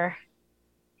where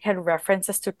it had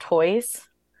references to toys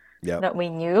Yep. that we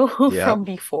knew Yep. from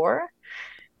before.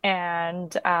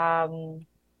 And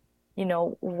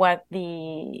what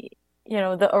the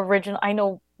original, I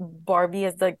know Barbie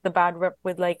is like the bad rep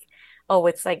with like, oh,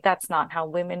 it's like that's not how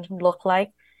women look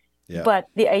like. Yep. But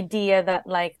the idea that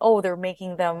like, oh, they're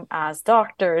making them as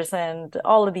doctors and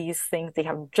all of these things, they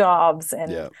have jobs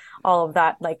and Yep. all of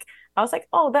that. Like, I was like,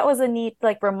 oh, that was a neat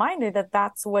like reminder that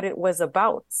that's what it was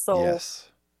about. So Yes.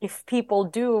 if people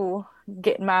do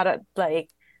get mad at like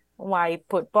why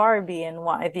put Barbie and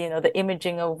why the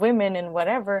imaging of women and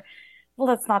whatever, well,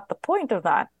 that's not the point of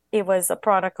that. It was a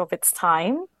product of its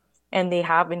time, and they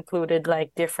have included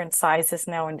like different sizes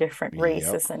now and different Yep.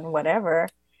 races and whatever.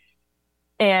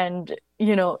 And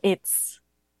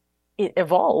it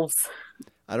evolves.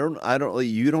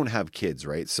 You don't have kids,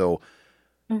 right? So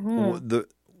Hmm. the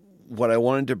what I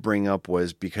wanted to bring up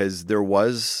was because there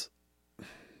was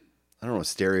I don't know if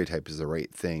stereotype is the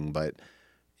right thing, but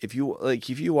if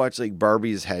you watch like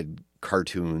Barbie's had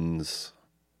cartoons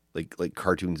like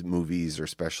cartoons movies or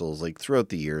specials like throughout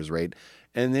the years, right?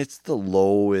 And it's the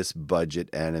lowest budget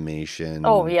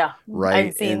Oh animation, yeah, I've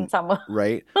right? seen And some.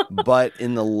 right, but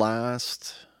in the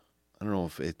last I don't know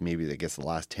if it maybe I guess the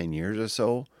last 10 years or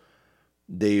so,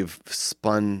 they've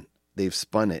spun they've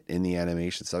spun it in the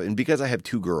animation stuff. And because I have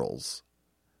two girls,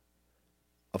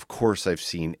 of course, I've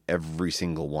seen every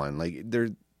single one. Like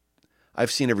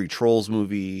I've seen every Trolls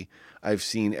movie. I've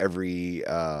seen every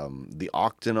the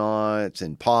Octonauts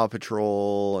and Paw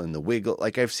Patrol and the Wiggle.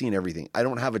 Like I've seen everything. I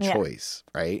don't have a Yeah. choice,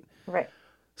 right? Right.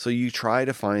 So you try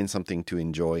to find something to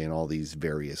enjoy in all these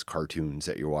various cartoons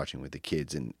that you're watching with the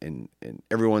kids, and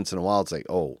every once in a while it's like,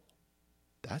 oh,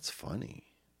 that's funny.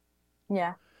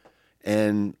 Yeah.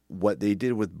 And what they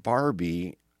did with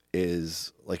Barbie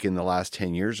is, like, in the last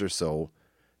 10 years or so,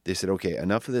 they said, okay,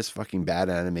 enough of this fucking bad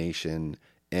animation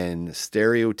and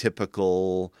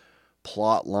stereotypical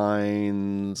plot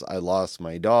lines. I lost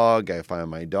my dog. I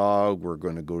found my dog. We're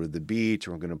going to go to the beach.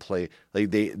 We're going to play.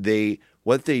 Like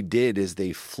what they did is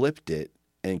they flipped it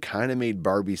and kind of made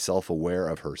Barbie self-aware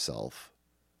of herself,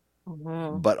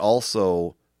 but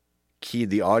also keyed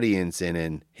the audience in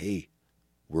and, hey,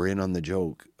 we're in on the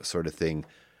joke sort of thing.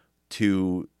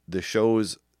 To the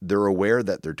shows, they're aware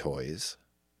that they're toys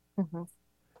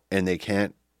and they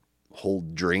can't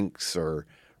hold drinks or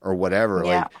whatever.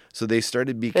 Yeah. Like, so they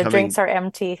started The becoming, drinks are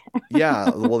empty. yeah,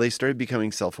 well, they started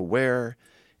becoming self-aware.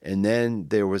 And then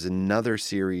there was another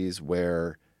series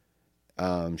where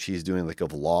she's doing like a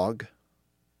vlog,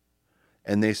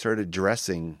 and they started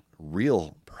addressing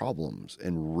real problems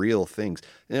and real things.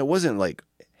 And it wasn't like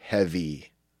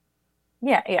heavy,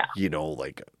 Yeah. Yeah. you know,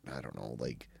 like, I don't know,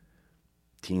 like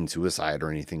teen suicide or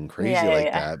anything crazy Yeah, like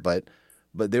yeah. that.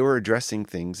 But they were addressing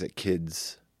things that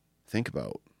kids think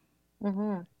about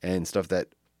and stuff that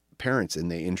parents,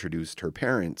 and they introduced her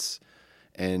parents,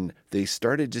 and they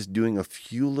started just doing a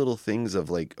few little things of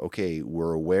like, okay,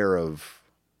 we're aware of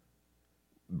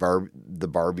the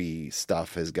Barbie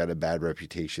stuff has got a bad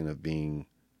reputation of being,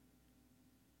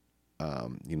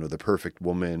 you know, the perfect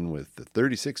woman with the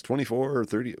 36, 24, or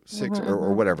 36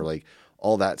 or whatever, like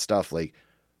all that stuff. Like,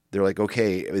 they're like,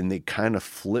 okay. And they kind of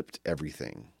flipped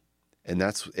everything. And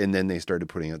then they started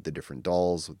putting out the different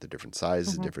dolls with the different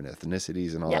sizes, different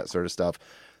ethnicities and all that sort of stuff.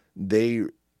 They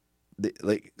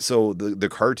like, so the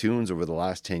cartoons over the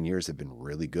last 10 years have been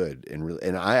really good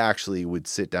and I actually would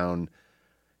sit down,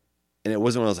 and it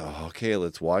wasn't when I was like, oh, okay,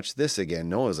 let's watch this again.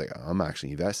 No, I was like, I'm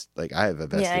actually I have a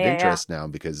vested interest now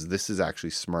because this is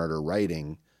actually smarter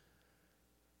writing.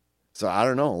 So I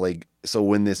don't know. Like, so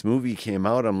when this movie came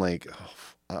out, I'm like,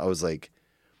 I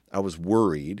was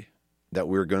worried that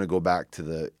we were going to go back to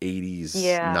the 80s,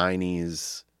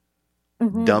 90s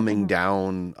dumbing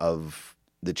down of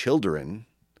the children.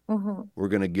 We're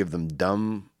going to give them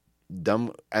dumb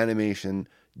animation,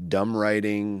 dumb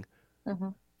writing,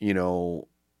 you know,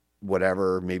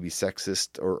 whatever, maybe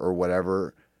sexist or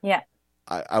whatever. Yeah.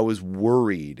 I was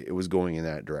worried it was going in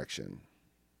that direction.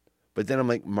 But then I'm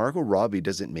like, Margot Robbie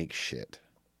doesn't make shit.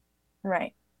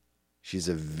 Right. She's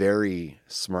a very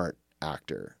smart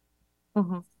actor.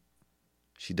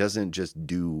 She doesn't just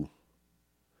do...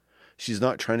 She's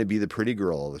not trying to be the pretty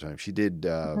girl all the time. She did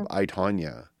I,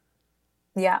 Tonya.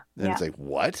 Yeah. And it's like,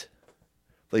 what?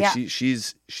 Like, Yeah.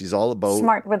 she's all about...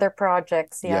 Smart with her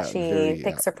projects. Yeah, she very,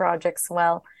 picks her projects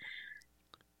well.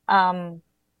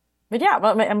 But yeah,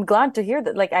 well, I'm glad to hear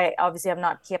that. Like, I obviously have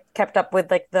not kept up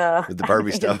with like the With the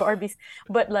Barbie animated stuff. Barbies,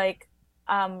 but like,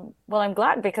 well, I'm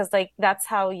glad because like that's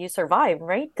how you survive,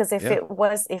 right? Because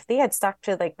if they had stuck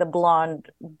to like the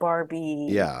blonde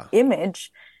Barbie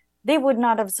image, they would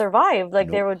not have survived.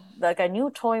 Like, there would, like, a new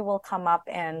toy will come up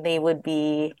and they would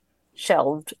be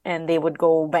shelved and they would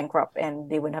go bankrupt and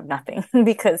they would have nothing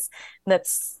because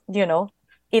that's, you know,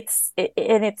 it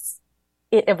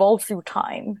evolves through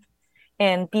time.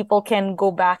 And people can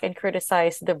go back and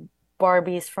criticize the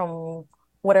Barbies from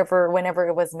whenever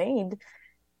it was made.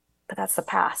 But that's the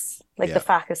past. Like, the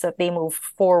fact is that they move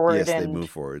forward. Yes, they move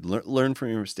forward. Learn from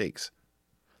your mistakes.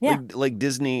 Yeah. Like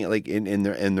Disney, like in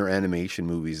their animation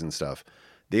movies and stuff,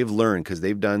 they've learned because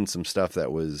they've done some stuff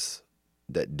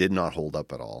that did not hold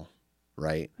up at all,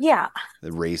 right? Yeah. The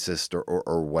racist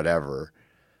or whatever.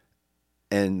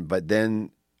 But then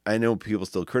I know people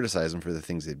still criticize them for the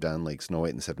things they've done, like Snow White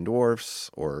and the Seven Dwarfs,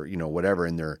 or, you know, whatever.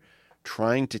 And they're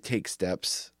trying to take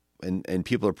steps, and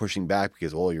people are pushing back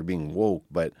because, oh, you're being woke.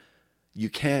 But you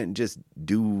can't just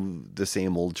do the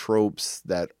same old tropes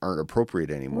that aren't appropriate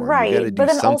anymore. Right. You got to do But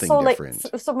then something also,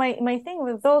 different. like, so my thing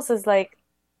with those is like,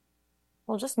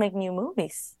 well, just make new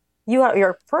movies.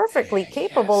 You're perfectly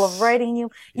capable of writing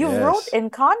new. You wrote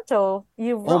Encanto.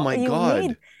 Oh my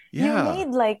God. You made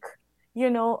like, you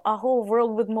know, a whole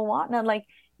world with Moana. Like,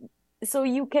 so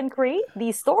you can create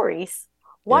these stories.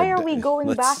 Why are we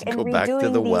going back and go redoing back to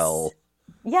the these? well.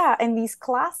 Yeah, and these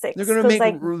classics. They're going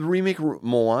to remake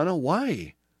Moana?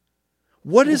 Why?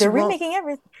 What is they're wrong? remaking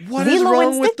everything. What is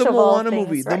wrong with the Moana things,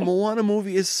 movie? right? The Moana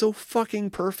movie is so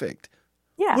fucking perfect.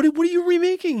 Yeah. What are you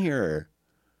remaking here?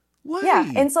 Yeah,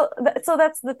 Why? and so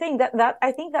that's the thing that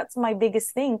I think that's my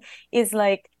biggest thing is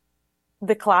like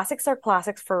the classics are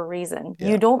classics for a reason.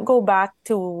 You Yeah, don't go back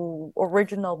to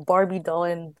original Barbie doll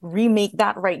and remake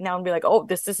that right now and be like, oh,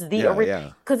 this is the yeah, original,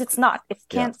 yeah, because it's not. It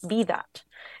yeah. can't be that.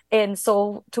 And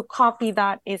so to copy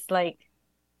that is like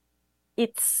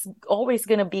it's always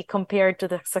going to be compared to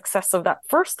the success of that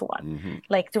first one. Hmm.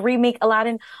 Like to remake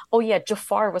Aladdin, oh yeah,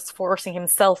 Jafar was forcing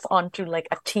himself onto like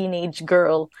a teenage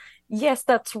girl. Yes,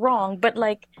 that's wrong, but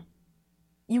like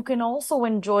you can also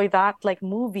enjoy that like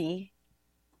movie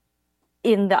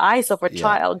in the eyes of a Yeah,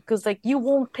 child because like you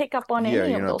won't pick up on yeah.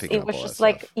 any You're of not those. picking It up was all that just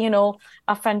like, stuff.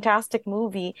 a fantastic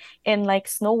movie. And like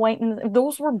Snow White, and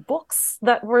those were books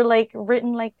that were like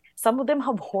written, like some of them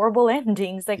have horrible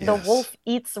endings, like the Yes. wolf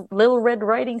eats Little Red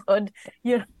Riding Hood,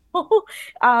 you know.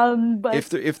 But If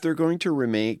they're going to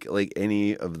remake like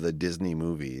any of the Disney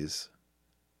movies,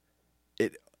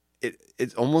 it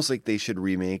it's almost like they should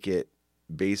remake it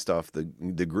based off the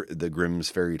Grimm's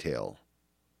fairy tale.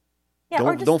 yeah,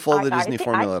 or Don't just follow the Disney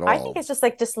formula at I think all. it's just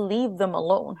like just leave them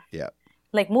alone. Yeah.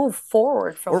 Like move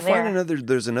forward Or from find there. another.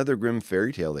 There's another Grimm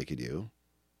fairy tale they could do.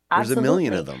 There's a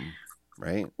million of Absolutely. them,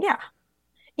 right? Yeah.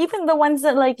 Even the ones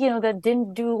that like, that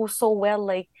didn't do so well,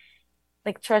 like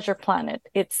Treasure Planet.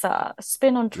 It's a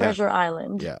spin on Yeah, Treasure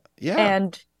Island. yeah, yeah.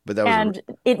 And But that was a and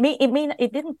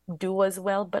it didn't do as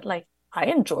well, but like I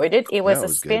enjoyed it. It yeah, was it a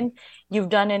was good. spin. You've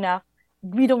done enough.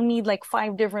 We don't need like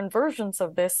five different versions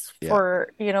of this Yeah,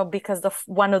 for, because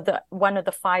one of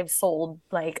the five sold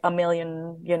like a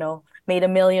million, made $1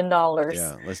 million.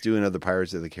 yeah. Let's do another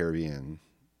Pirates of the Caribbean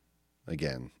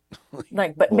again.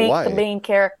 Like, but Well, make the why? main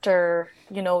character,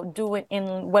 do it in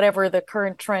whatever the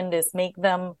current trend is, make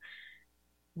them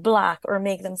black or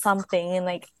make them something, and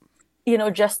like,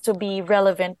 just to be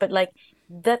relevant. But like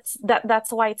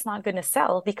that's why it's not going to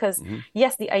sell, because Hmm.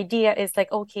 yes, the idea is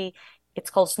like, okay, it's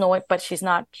called Snow White, but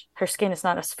her skin is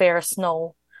not as fair as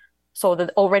snow, so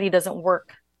that already doesn't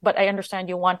work. But I understand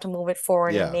you want to move it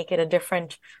forward and Yeah, make it a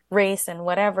different race and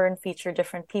whatever, and feature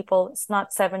different people. It's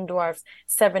not seven dwarfs,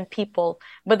 seven people.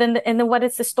 But then what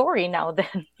is the story now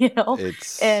then?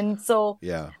 it's And so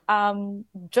yeah.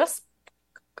 just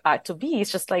to be,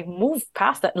 it's just like move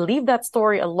past that, leave that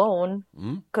story alone,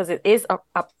 Mhm. because it is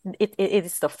it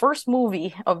is the first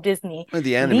movie of Disney.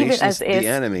 And Leave it as the is.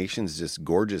 animation's just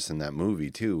gorgeous in that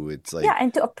movie too. It's Yeah, like,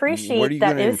 and to what are appreciate you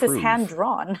going that to this is hand improve?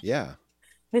 drawn. Yeah,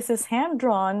 This is hand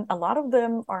drawn. A lot of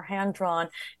them are hand drawn,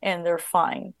 and they're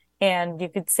fine. And you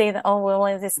could say that, oh well,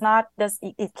 it's not, does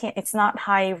it can't, it's not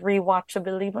high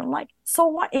rewatchability. But I'm like, so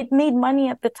what? It made money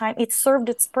at the time. It served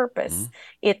its hmm. purpose.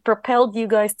 It propelled you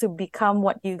guys to become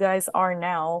what you guys are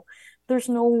now. There's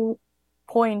no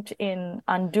point in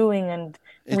undoing and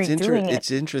redoing it.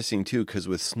 It's interesting too because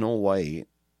with Snow White,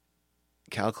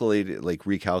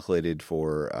 recalculated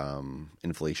for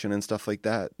inflation and stuff like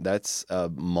that, that's a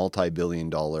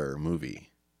multi-billion-dollar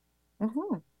movie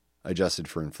Mhm. adjusted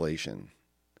for inflation.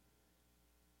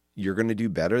 You're going to do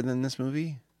better than this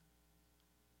movie?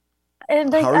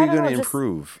 And How like, are I you don't going to know, just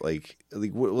improve?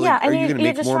 yeah, Are and you going to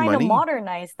you're make just more trying to money?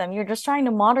 modernize them. You're just trying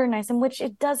to modernize them, which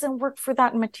it doesn't work for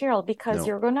that material, because No,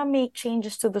 you're gonna make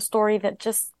changes to the story that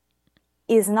just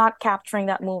is not capturing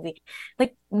that movie.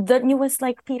 Like the newest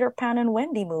like Peter Pan and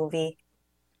Wendy movie.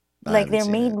 I Like haven't they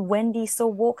seen made it. Wendy so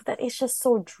woke that it's just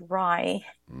so dry.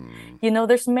 Mm.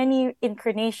 There's many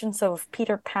incarnations of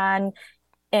Peter Pan,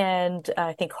 and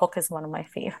I think Hook is one of my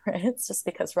favorites just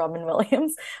because Robin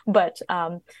Williams. But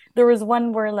there was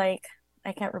one where like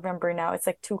I can't remember now. It's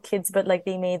like two kids, but like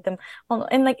they made them well,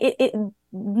 and like it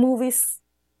movies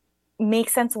make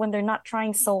sense when they're not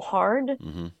trying so hard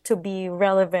Hmm. to be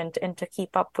relevant and to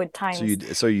keep up with times.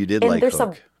 So you did And like there's a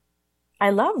Hook? I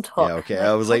loved Yeah. Hook. Okay. I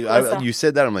Like was like, Hook was a you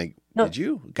said that. I'm like, no, did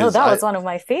you? no, Because that I was one of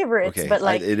my favorites. okay, But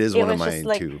like it is it one of was just mine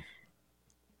like, too.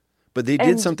 But they did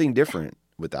and something different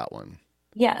with that one.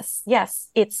 yes, yes,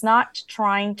 it's not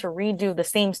trying to redo the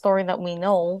same story that we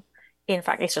know. In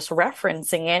fact, it's just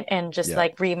referencing it and just Yeah.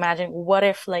 like reimagine what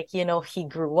if like, he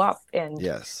grew up and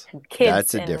Yes. had That's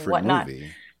kids a and different whatnot.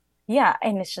 movie. Yeah,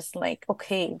 and it's just like,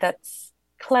 okay, that's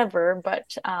clever,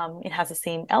 but it has the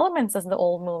same elements as the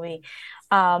old movie.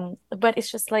 But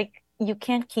it's just like you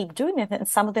can't keep doing it. And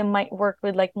some of them might work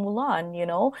with like Mulan.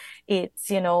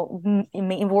 It's, it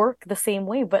may work the same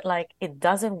way, but like it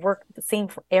doesn't work the same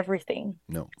for everything.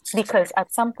 No. Because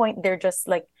at some point they're just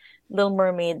like Little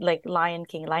Mermaid, like Lion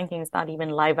King. Lion King is not even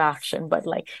live action, but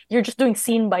like you're just doing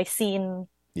scene by scene,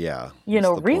 Yeah. What's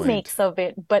the point? remakes of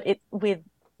it, but it with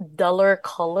duller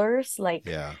colors, like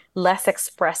Yeah. less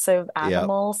expressive Yep.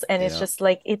 animals, and it's Yeah. just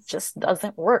like it just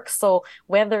doesn't work. So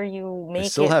whether you I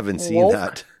make still it haven't seen woke,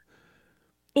 that.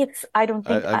 I don't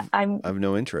think I, I've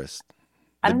no interest.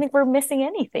 I don't The think we're missing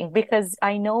anything because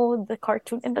I know the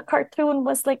cartoon and the cartoon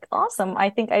was like awesome. I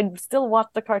think I'd still watch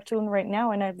the cartoon right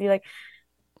now and I'd be like,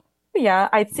 yeah,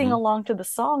 I'd sing mhm, along to the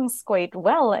songs quite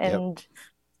well, yep. and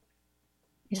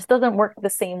it just doesn't work the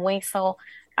same way. So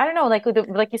I don't know, like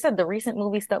like you said, the recent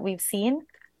movies that we've seen,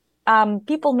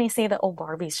 people may say that, oh,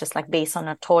 Barbie's just like based on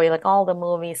a toy, like all the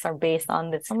movies are based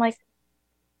on this. I'm like,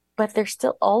 but there's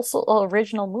still also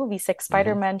original movies like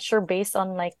Hmm. Spider-Man, sure, based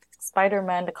on like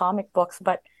Spider-Man, the comic books,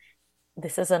 but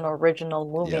this is an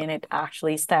original movie Yep. and it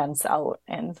actually stands out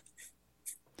and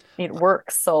it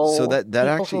works. So So that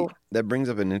people who, actually that brings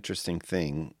up an interesting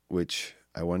thing, which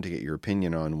I wanted to get your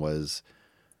opinion on was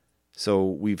so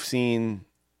we've seen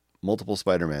multiple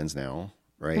Spider-Mans now,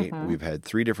 right? hmm We've had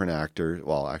three different actors,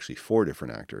 well, actually four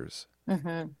different actors,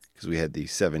 hmm because we had the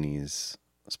 70s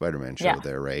Spider-Man show yeah,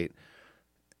 there, right?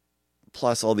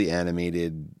 Plus all the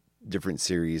animated different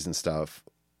series and stuff.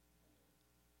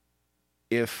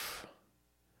 If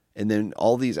and then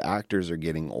all these actors are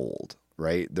getting old,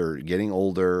 right? They're getting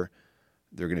older.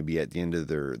 They're going to be at the end of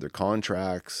their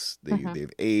contracts. hmm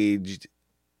They've aged.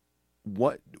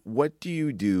 What do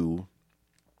you do?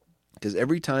 Because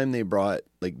every time they brought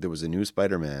like there was a new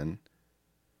Spider-Man,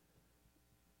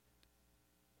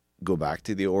 go back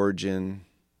to the origin,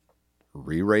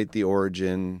 rewrite the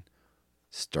origin,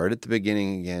 start at the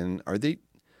beginning again. Are they?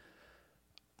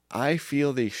 I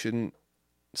feel they shouldn't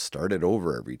start it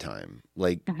over every time.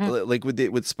 hmm Like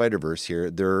with Spider-Verse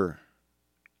here,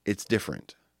 it's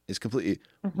different. It's completely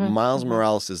Miles hmm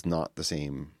Morales is not the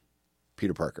same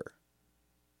Peter Parker.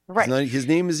 He's right. not. His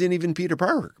name isn't even Peter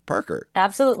Parker.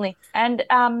 Absolutely. And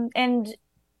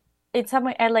it's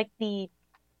something I like the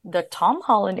Tom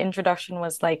Holland introduction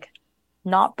was like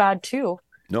not bad too.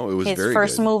 No, it was His very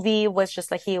first good. movie was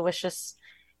just like he was just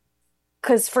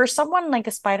because for someone like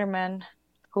a Spider-Man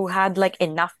who had like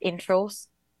enough intros,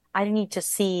 I don't need to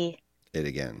see It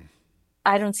again.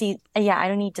 I don't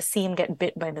need to see him get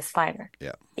bit by the spider.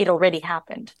 Yeah, It already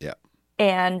happened. yeah.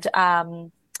 And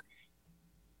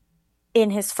in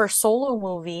his first solo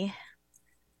movie,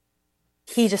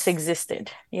 he just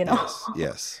existed, you know? Yes,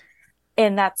 yes.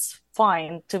 And that's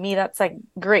fine. To me, that's like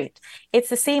great. It's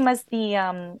the same as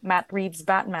the Matt Reeves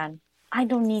Batman. I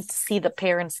don't need to see the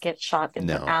parents get shot in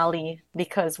the No, alley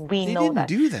because we they know didn't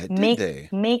that. do that, did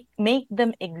they? Make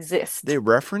them They exist.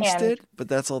 referenced And it, but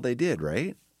that's all they did,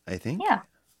 right? I think. yeah,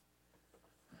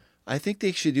 I think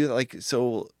they should do that. Like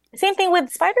so. same thing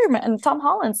with Spider-Man and Tom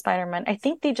Holland's Spider-Man. I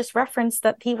think they just referenced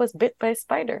that he was bit by a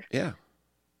spider. Yeah.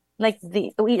 Like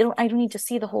I don't need to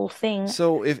see the whole thing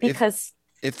So because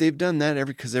if they've done that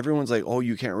because everyone's like, oh,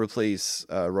 you can't replace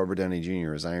Robert Downey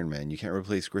Jr. as Iron Man, you can't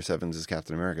replace Chris Evans as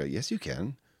Captain America. Yes, you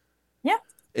can, yeah,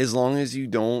 as long as you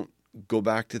don't go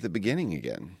back to the beginning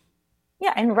again.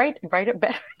 yeah, and write it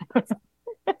better.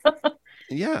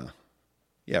 Yeah,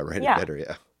 yeah, write it Yeah, better.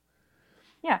 Yeah,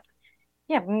 yeah,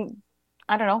 yeah.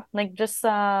 I don't know, like just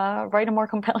write a more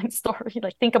compelling story.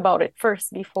 Like think about it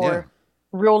first yeah, before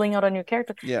rolling out a new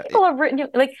character. yeah. People have written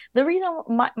like the reason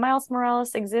Miles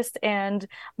Morales exists and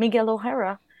Miguel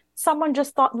O'Hara. Someone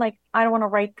just thought like I don't want to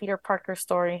write Peter Parker's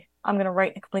story. I'm gonna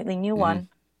write a completely new Hmm. one,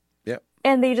 Yeah,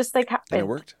 and they just like and it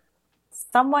worked.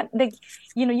 somewhat like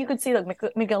you could say like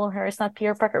Miguel O'Hara is not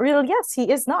Peter Parker. Well, yes, he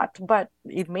is not, but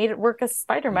it made it work as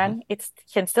Hmm. Spider-Man. It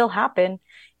can still happen.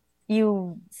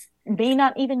 You may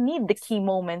not even need the key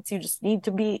moments. You just need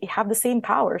to be have the same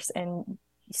powers and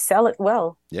sell it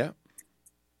well. Yeah,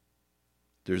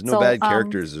 there's no So, bad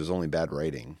characters. There's only bad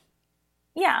writing,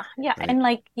 yeah, yeah. right? And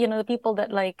like, the people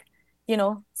that like,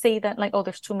 say that like, oh,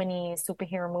 there's too many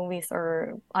superhero movies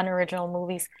or unoriginal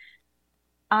movies.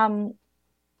 Um,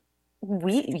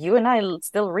 you and I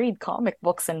still read comic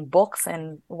books and books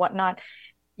and whatnot.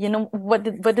 What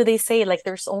do they say? Like,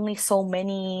 there's only so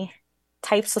many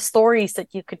types of stories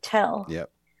that you could tell.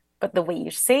 Yep. But the way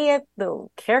you say it, the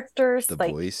characters, The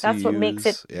like voice you that's what makes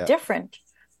it use. Yeah, different,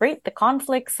 right? The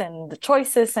conflicts and the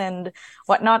choices and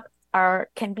whatnot are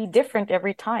can be different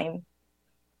every time.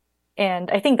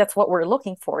 And I think that's what we're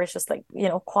looking for. It's just like,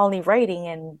 quality writing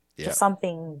and yeah, just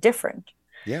something different.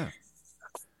 yeah.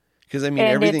 Because I mean, And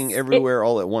everything, everywhere,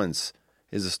 all at once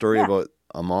is a story yeah, about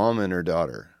a mom and her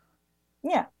daughter.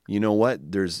 yeah, You know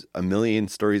what? There's a million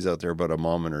stories out there about a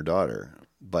mom and her daughter,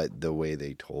 but the way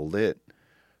they told it,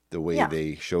 the way yeah.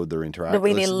 they showed their The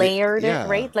way they interaction, layered it, yeah.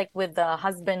 right? Like with the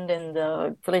husband and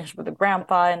the relationship with the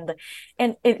grandpa and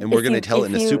And we're if going to you tell it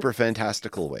in a super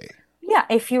fantastical way. yeah,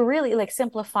 if you really like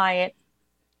simplify it,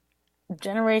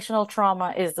 generational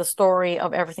trauma is the story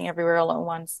of Everything Everywhere All at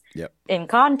Once. Yep.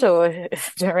 Encanto is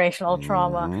generational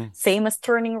trauma, Hmm. same as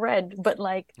Turning Red, but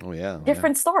like Oh yeah, yeah,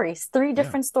 different stories, three yeah.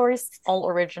 different stories, all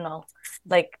original.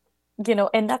 Like,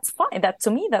 and that's fine. That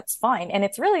to me, that's fine. And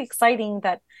it's really exciting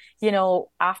that,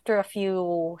 after a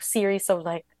few series of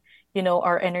like,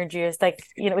 our energy is like,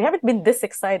 we haven't been this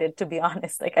excited, to be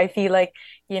honest. Like I feel like,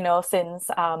 since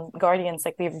Guardians,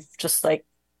 like we've just like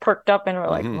perked up and we're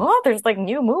like, Hmm. oh, there's like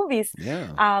new movies.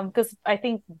 Yeah. Because I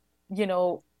think, you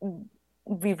know,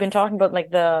 we've been talking about like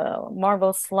the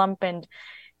Marvel slump and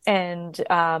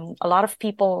a lot of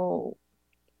people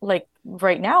like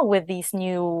right now with these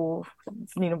new,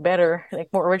 better, like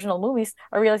more original movies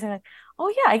are realizing like, oh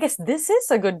yeah, I guess this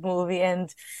is a good movie. And,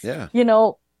 Yeah. you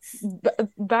know,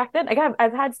 back then, like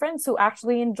I've had friends who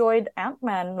actually enjoyed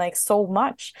Ant-Man like so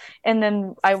much. And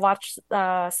then I watched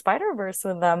Spider-Verse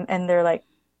with them and they're like,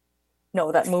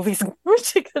 no, that movie's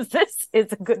garbage because this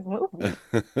is a good movie.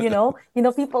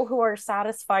 People who are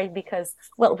satisfied because,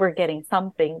 well, we're getting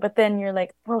something, but then you're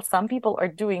like, well, some people are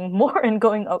doing more and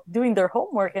going up, doing their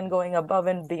homework and going above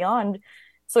and beyond.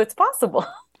 So it's possible.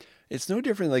 It's no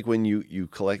different like when you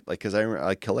collect like because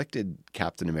I collected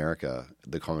Captain America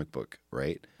the comic book,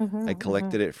 right? I Hmm.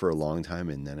 collected it for a long time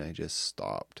and then I just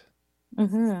stopped.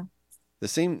 Hmm. The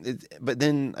same, but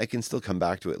then I can still come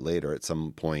back to it later at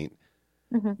some point.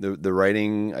 Hmm. The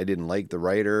writing I didn't like the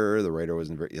writer. The writer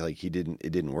wasn't very like it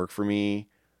didn't work for me.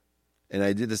 And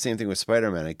I did the same thing with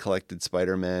Spider-Man. I collected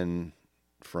Spider-Man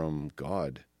from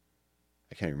God.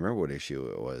 I can't remember what issue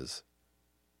it was,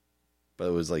 but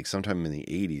it was like sometime in the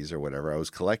 80s or whatever. I was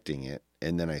collecting it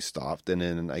and then I stopped and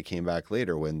then I came back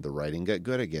later when the writing got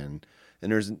good again.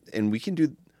 And we can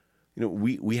do,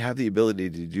 we have the ability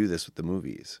to do this with the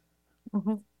movies.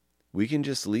 Hmm. We can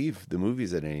just leave the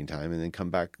movies at any time and then come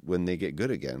back when they get good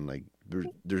again. Like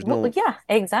there's Well, no, yeah,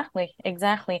 exactly,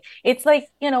 exactly. It's like,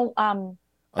 I'm not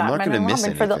Batman going to and miss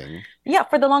Robin anything.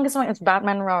 for the longest time, it's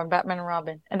Batman and Robin, Batman and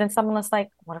Robin. And then someone was like,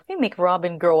 what if we make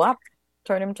Robin grow up,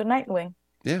 turn him to Nightwing?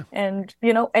 Yeah. And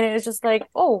it's just like,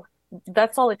 oh,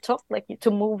 that's all it took, like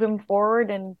to move him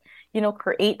forward and,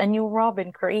 create a new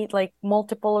Robin, create like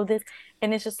multiple of this.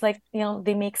 And it's just like,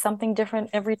 they make something different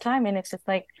every time. And it's just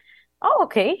like, oh,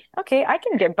 okay, okay, I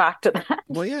can get back to that.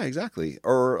 Well, yeah, exactly.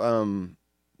 Or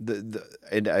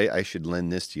and I should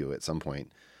lend this to you at some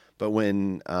point. But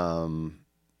when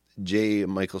J.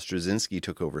 Michael Straczynski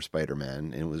took over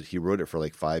Spider-Man and he wrote it for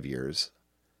like 5 years.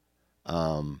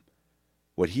 Um,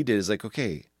 what he did is like,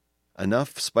 okay,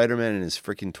 enough Spider-Man in his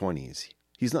freaking 20s.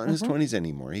 He's not in his Hmm. 20s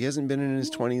anymore. He hasn't been in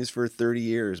his 20s for 30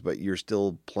 years, but you're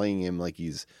still playing him like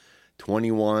he's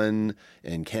 21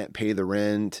 and can't pay the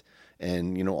rent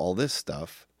and, all this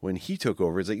stuff. When he took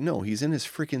over, it's like, no, he's in his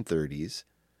freaking 30s.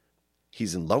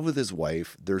 He's in love with his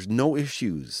wife. There's no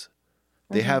issues.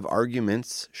 They Hmm. have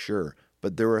arguments, sure,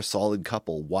 but they're a solid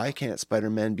couple. Why can't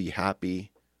Spider-Man be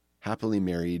happily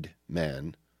married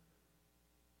man?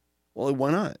 Well,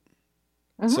 why not?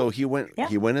 Hmm. So he went Yeah.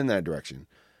 he went in that direction.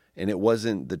 And it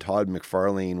wasn't the Todd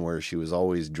McFarlane where she was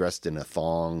always dressed in a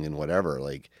thong and whatever.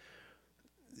 Like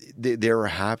they were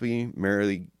happily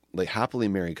married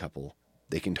couple.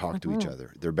 They can talk to each Hmm.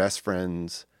 other. They're best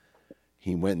friends.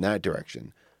 He went in that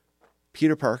direction.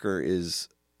 Peter Parker is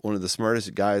one of the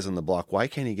smartest guys on the block. Why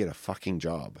can't he get a fucking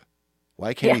job?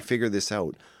 Why can't he Yeah. figure this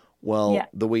out? Well, Yeah.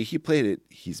 the way he played it,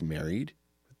 he's married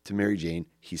to Mary Jane.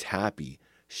 He's happy.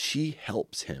 She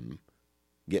helps him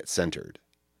get centered.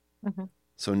 Hmm.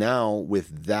 So now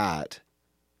with that,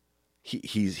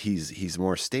 he's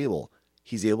more stable.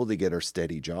 He's able to get a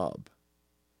steady job.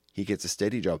 He gets a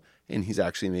steady job, and he's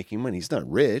actually making money. He's not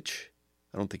rich.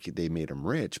 I don't think they made him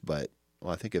rich, but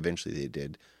well, I think eventually they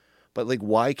did. But like,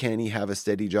 why can't he have a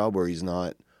steady job where he's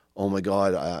not? Oh my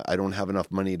God, I don't have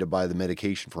enough money to buy the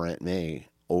medication for Aunt May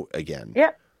again.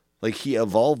 Yeah. Like he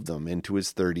evolved them into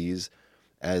his 30s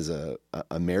as a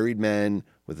married man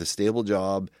with a stable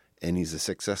job, and he's a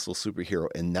successful superhero,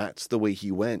 and that's the way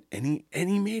he went. And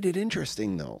he made it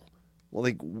interesting though. Well,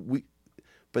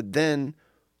 but then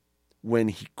when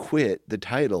he quit the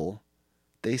title,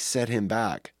 they set him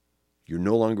back. You're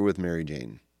no longer with Mary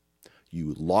Jane.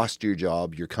 You lost your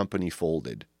job. Your company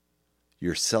folded.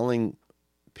 You're selling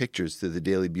pictures to the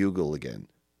Daily Bugle again.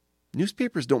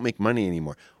 Newspapers don't make money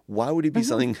anymore. Why would he be Hmm.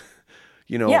 selling?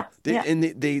 Yeah. Yeah.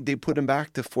 They put him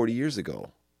back to 40 years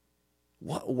ago.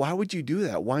 Why would you do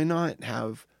that? Why not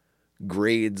have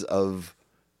grades of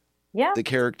Yeah. the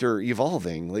character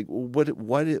evolving? Like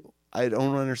I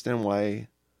don't understand why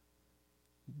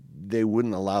they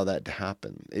wouldn't allow that to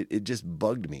happen. It just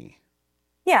bugged me.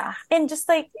 Yeah. And just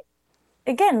like,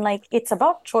 again, like it's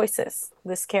about choices,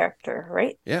 this character,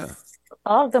 right? Yeah.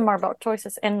 all of them are about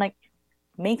choices, and like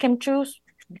make him choose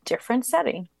different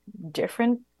setting,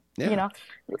 different, you Yeah. know.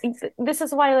 This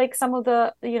is why like some of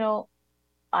the,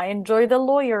 I enjoy the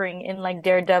lawyering in like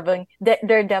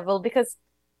Daredevil because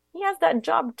he has that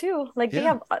job too. Like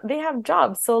Yeah. they have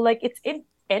jobs. So like it's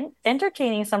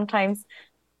entertaining sometimes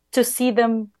to see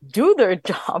them do their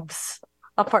jobs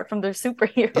apart from their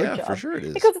superhero Yeah, for job sure it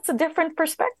is. because it's a different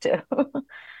perspective.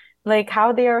 Like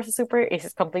how they are a superhero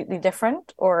is completely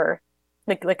different, or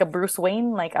like a Bruce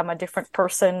Wayne, like I'm a different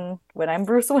person when I'm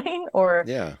Bruce Wayne, or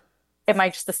Yeah. am I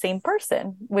just the same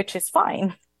person, which is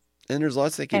fine. And there's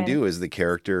lots they can And do as the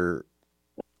character,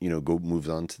 go moves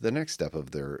on to the next step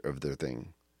of their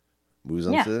thing. Moves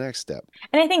on yeah. to the next step.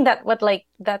 And I think that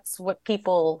that's what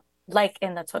people like,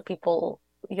 and that's what people,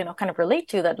 kind of relate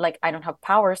to, that like I don't have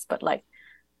powers, but like,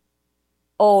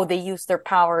 oh, they use their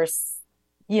powers,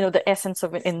 the essence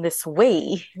of it in this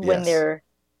way when Yes. they're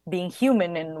being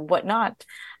human and whatnot.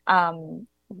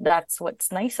 That's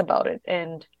what's nice about it.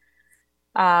 And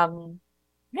um,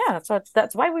 yeah,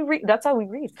 that's why we read. That's how we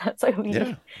read. That's why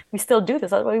Yeah. we still do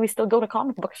this. That's why we still go to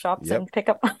comic book shops Yep. and pick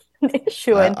up an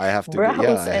issue I, and I have to go.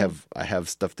 Yeah, browse. I And have I have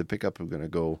stuff to pick up. I'm gonna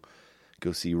go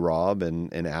see Rob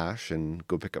and Ash and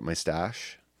go pick up my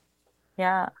stash.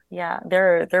 yeah, yeah,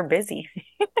 they're busy.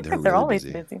 They're They're really always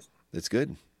busy. busy. It's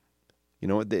good. You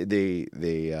know what? They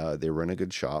run a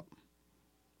good shop.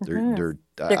 They're Hmm. they're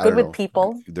They're I good don't with know.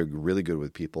 people. They're really good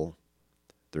with people.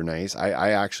 They're nice.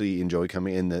 I actually enjoy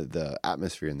coming in. The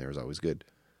atmosphere in there is always good.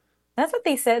 That's what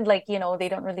they said. Like, they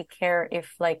don't really care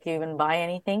if like you even buy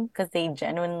anything because they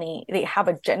have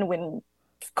a genuine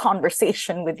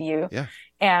conversation with you. Yeah,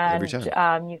 every And time.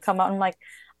 you come out and like,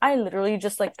 I literally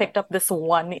just like picked up this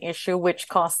one issue which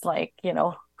cost like,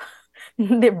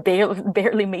 they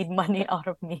barely made money out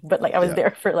of me, but like I was Yeah.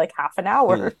 there for like half an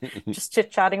hour just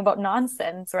chit-chatting about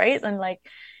nonsense, right? And like,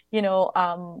 you know,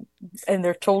 um, and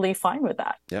they're totally fine with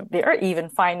that. Yep. They're even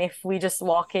fine if we just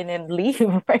walk in and leave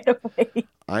right away.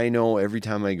 I know every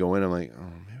time I go in, I'm like, oh,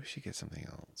 maybe we should get something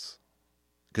else.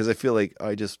 Because I feel like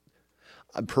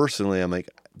personally, I'm like,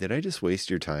 did I just waste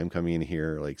your time coming in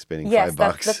here, like spending Yes, five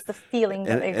that's bucks? the feeling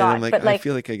that I And I'm got. like, But I like,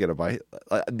 feel like I gotta buy.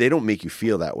 They don't make you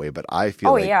feel that way, but I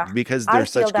feel oh like yeah, because I they're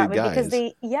feel such that good way because guys.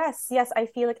 yes, I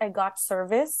feel like I got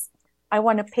service. I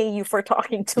want to pay you for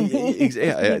talking to me,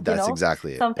 Yeah, that's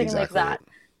exactly it. something like Exactly that. it.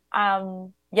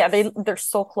 Yeah, they're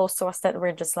so close to us that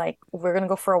we're just like, we're gonna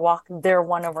go for a walk. They're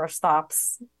one of our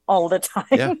stops all the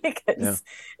Yeah, time yeah.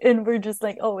 and we're just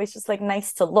like, oh, it's just like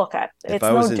nice to look at. If It's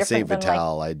I no was in Saint different than like,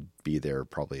 Vital, I'd be there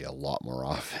probably a lot more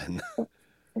often.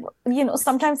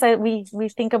 sometimes we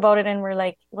think about it and we're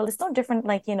like, well, it's no different.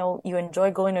 Like, you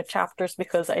enjoy going to chapters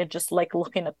because I just like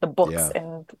looking at the books Yeah,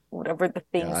 and whatever the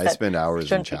yeah. things I that spend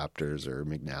hours in shouldn't be. Chapters or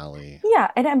McNally.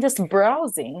 Yeah, and I'm just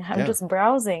browsing. I'm Yeah. just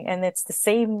browsing, and it's the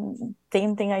same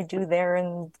thing I do there.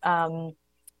 And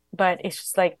but it's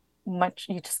just like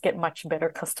you just get much better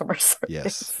customer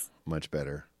Yes, service. much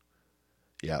better.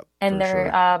 Yeah, And for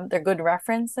sure. they're good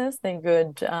references, they're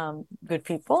good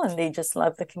people, and they just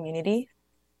love the community.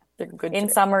 They're good. In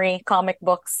summary, comic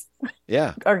books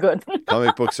Yeah, are good.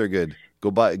 comic books are good.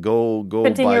 Go buy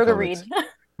Continue to read. comics.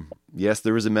 Yes,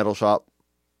 there was a Metal Shop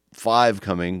 5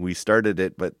 coming. We started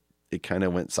it, but it kind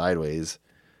of went sideways.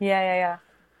 Yeah, yeah, yeah.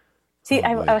 See, Oh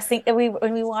I boy. was thinking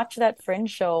when we watched that Fringe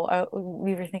show,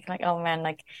 we were thinking like, oh man,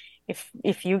 like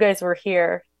if you guys were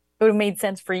here, it would have made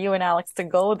sense for you and Alex to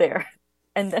go there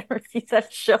and then review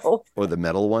that show. Or the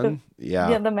metal one?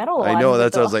 Yeah, Yeah. the metal I know, one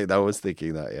with that's what I was the. like. I was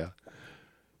thinking that, yeah.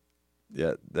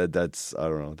 Yeah, that's I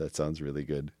don't know. That sounds really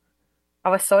good. I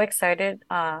was so excited.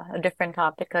 A different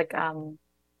topic, like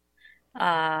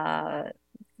uh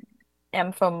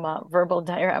M from Verbal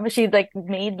Diorama. She like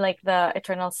made like the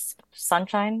Eternal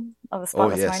Sunshine of the Oh, Spotless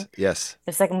yes. Mind. Yes.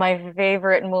 It's like my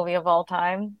favorite movie of all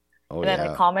time. Oh And then I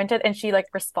yeah. commented, and she like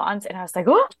responds, and I was like,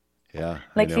 oh, Yeah,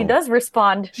 I like she know. does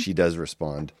respond. She does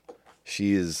respond.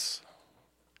 She is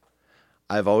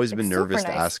I've always Like been super nervous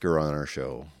to nice. ask her on our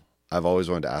show. I've always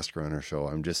wanted to ask her on our show.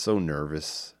 I'm just so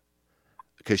nervous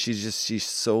because she's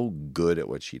so good at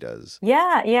what she does.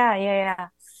 Yeah, yeah, yeah,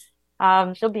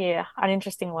 yeah. She'll be an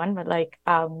interesting one, but like,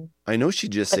 I know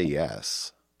she'd just say but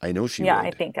yes. I know she yeah, would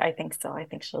I think so. I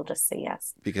think she'll just say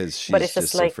yes. because But she's it's just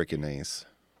just so like, freaking nice.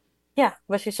 yeah,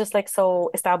 but she's just like so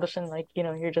established, and like,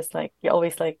 you're just like, you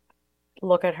always like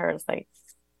look at her as like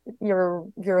you're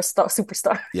a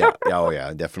superstar. Yeah, yeah, oh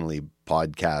yeah, definitely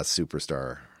podcast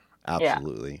superstar. Yeah,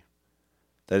 Absolutely.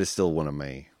 That is still one of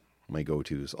my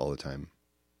go-tos all the time.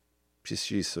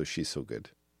 She's so good.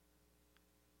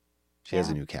 She has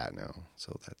a yeah, new cat now,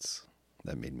 so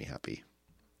that made me happy.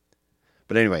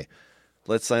 But anyway,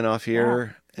 let's sign off yeah,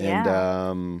 here and yeah.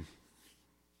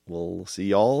 We'll see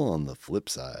y'all on the flip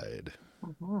side.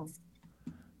 Mhm.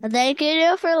 Thank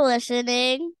you for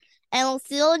listening, and we'll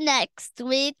see you next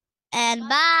week. And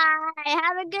bye.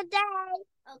 Have a good day.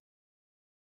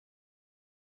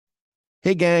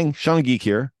 Hey, gang. Sean Geek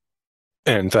here.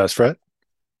 And Fast Fret.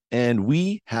 And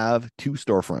we have 2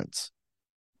 storefronts.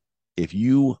 If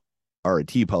you are a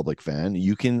TeePublic fan,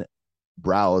 you can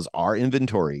browse our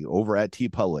inventory over at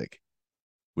TeePublic,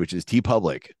 which is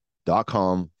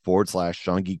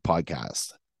teepublic.com/Sean Geek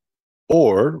Podcast.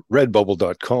 Or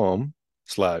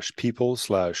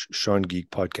redbubble.com/people/Sean Geek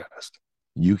Podcast.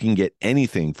 You can get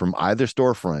anything from either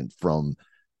storefront, from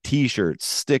t-shirts,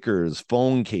 stickers,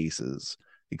 phone cases,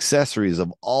 accessories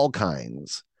of all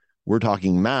kinds. We're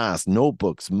talking masks,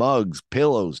 notebooks, mugs,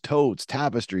 pillows, totes,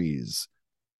 tapestries.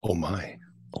 Oh my.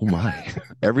 Oh my.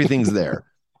 Everything's there.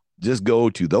 Just go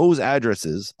to those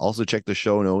addresses. Also check the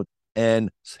show notes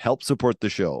and help support the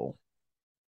show.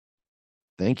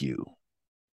 Thank you.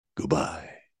 Goodbye.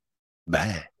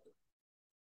 Bye.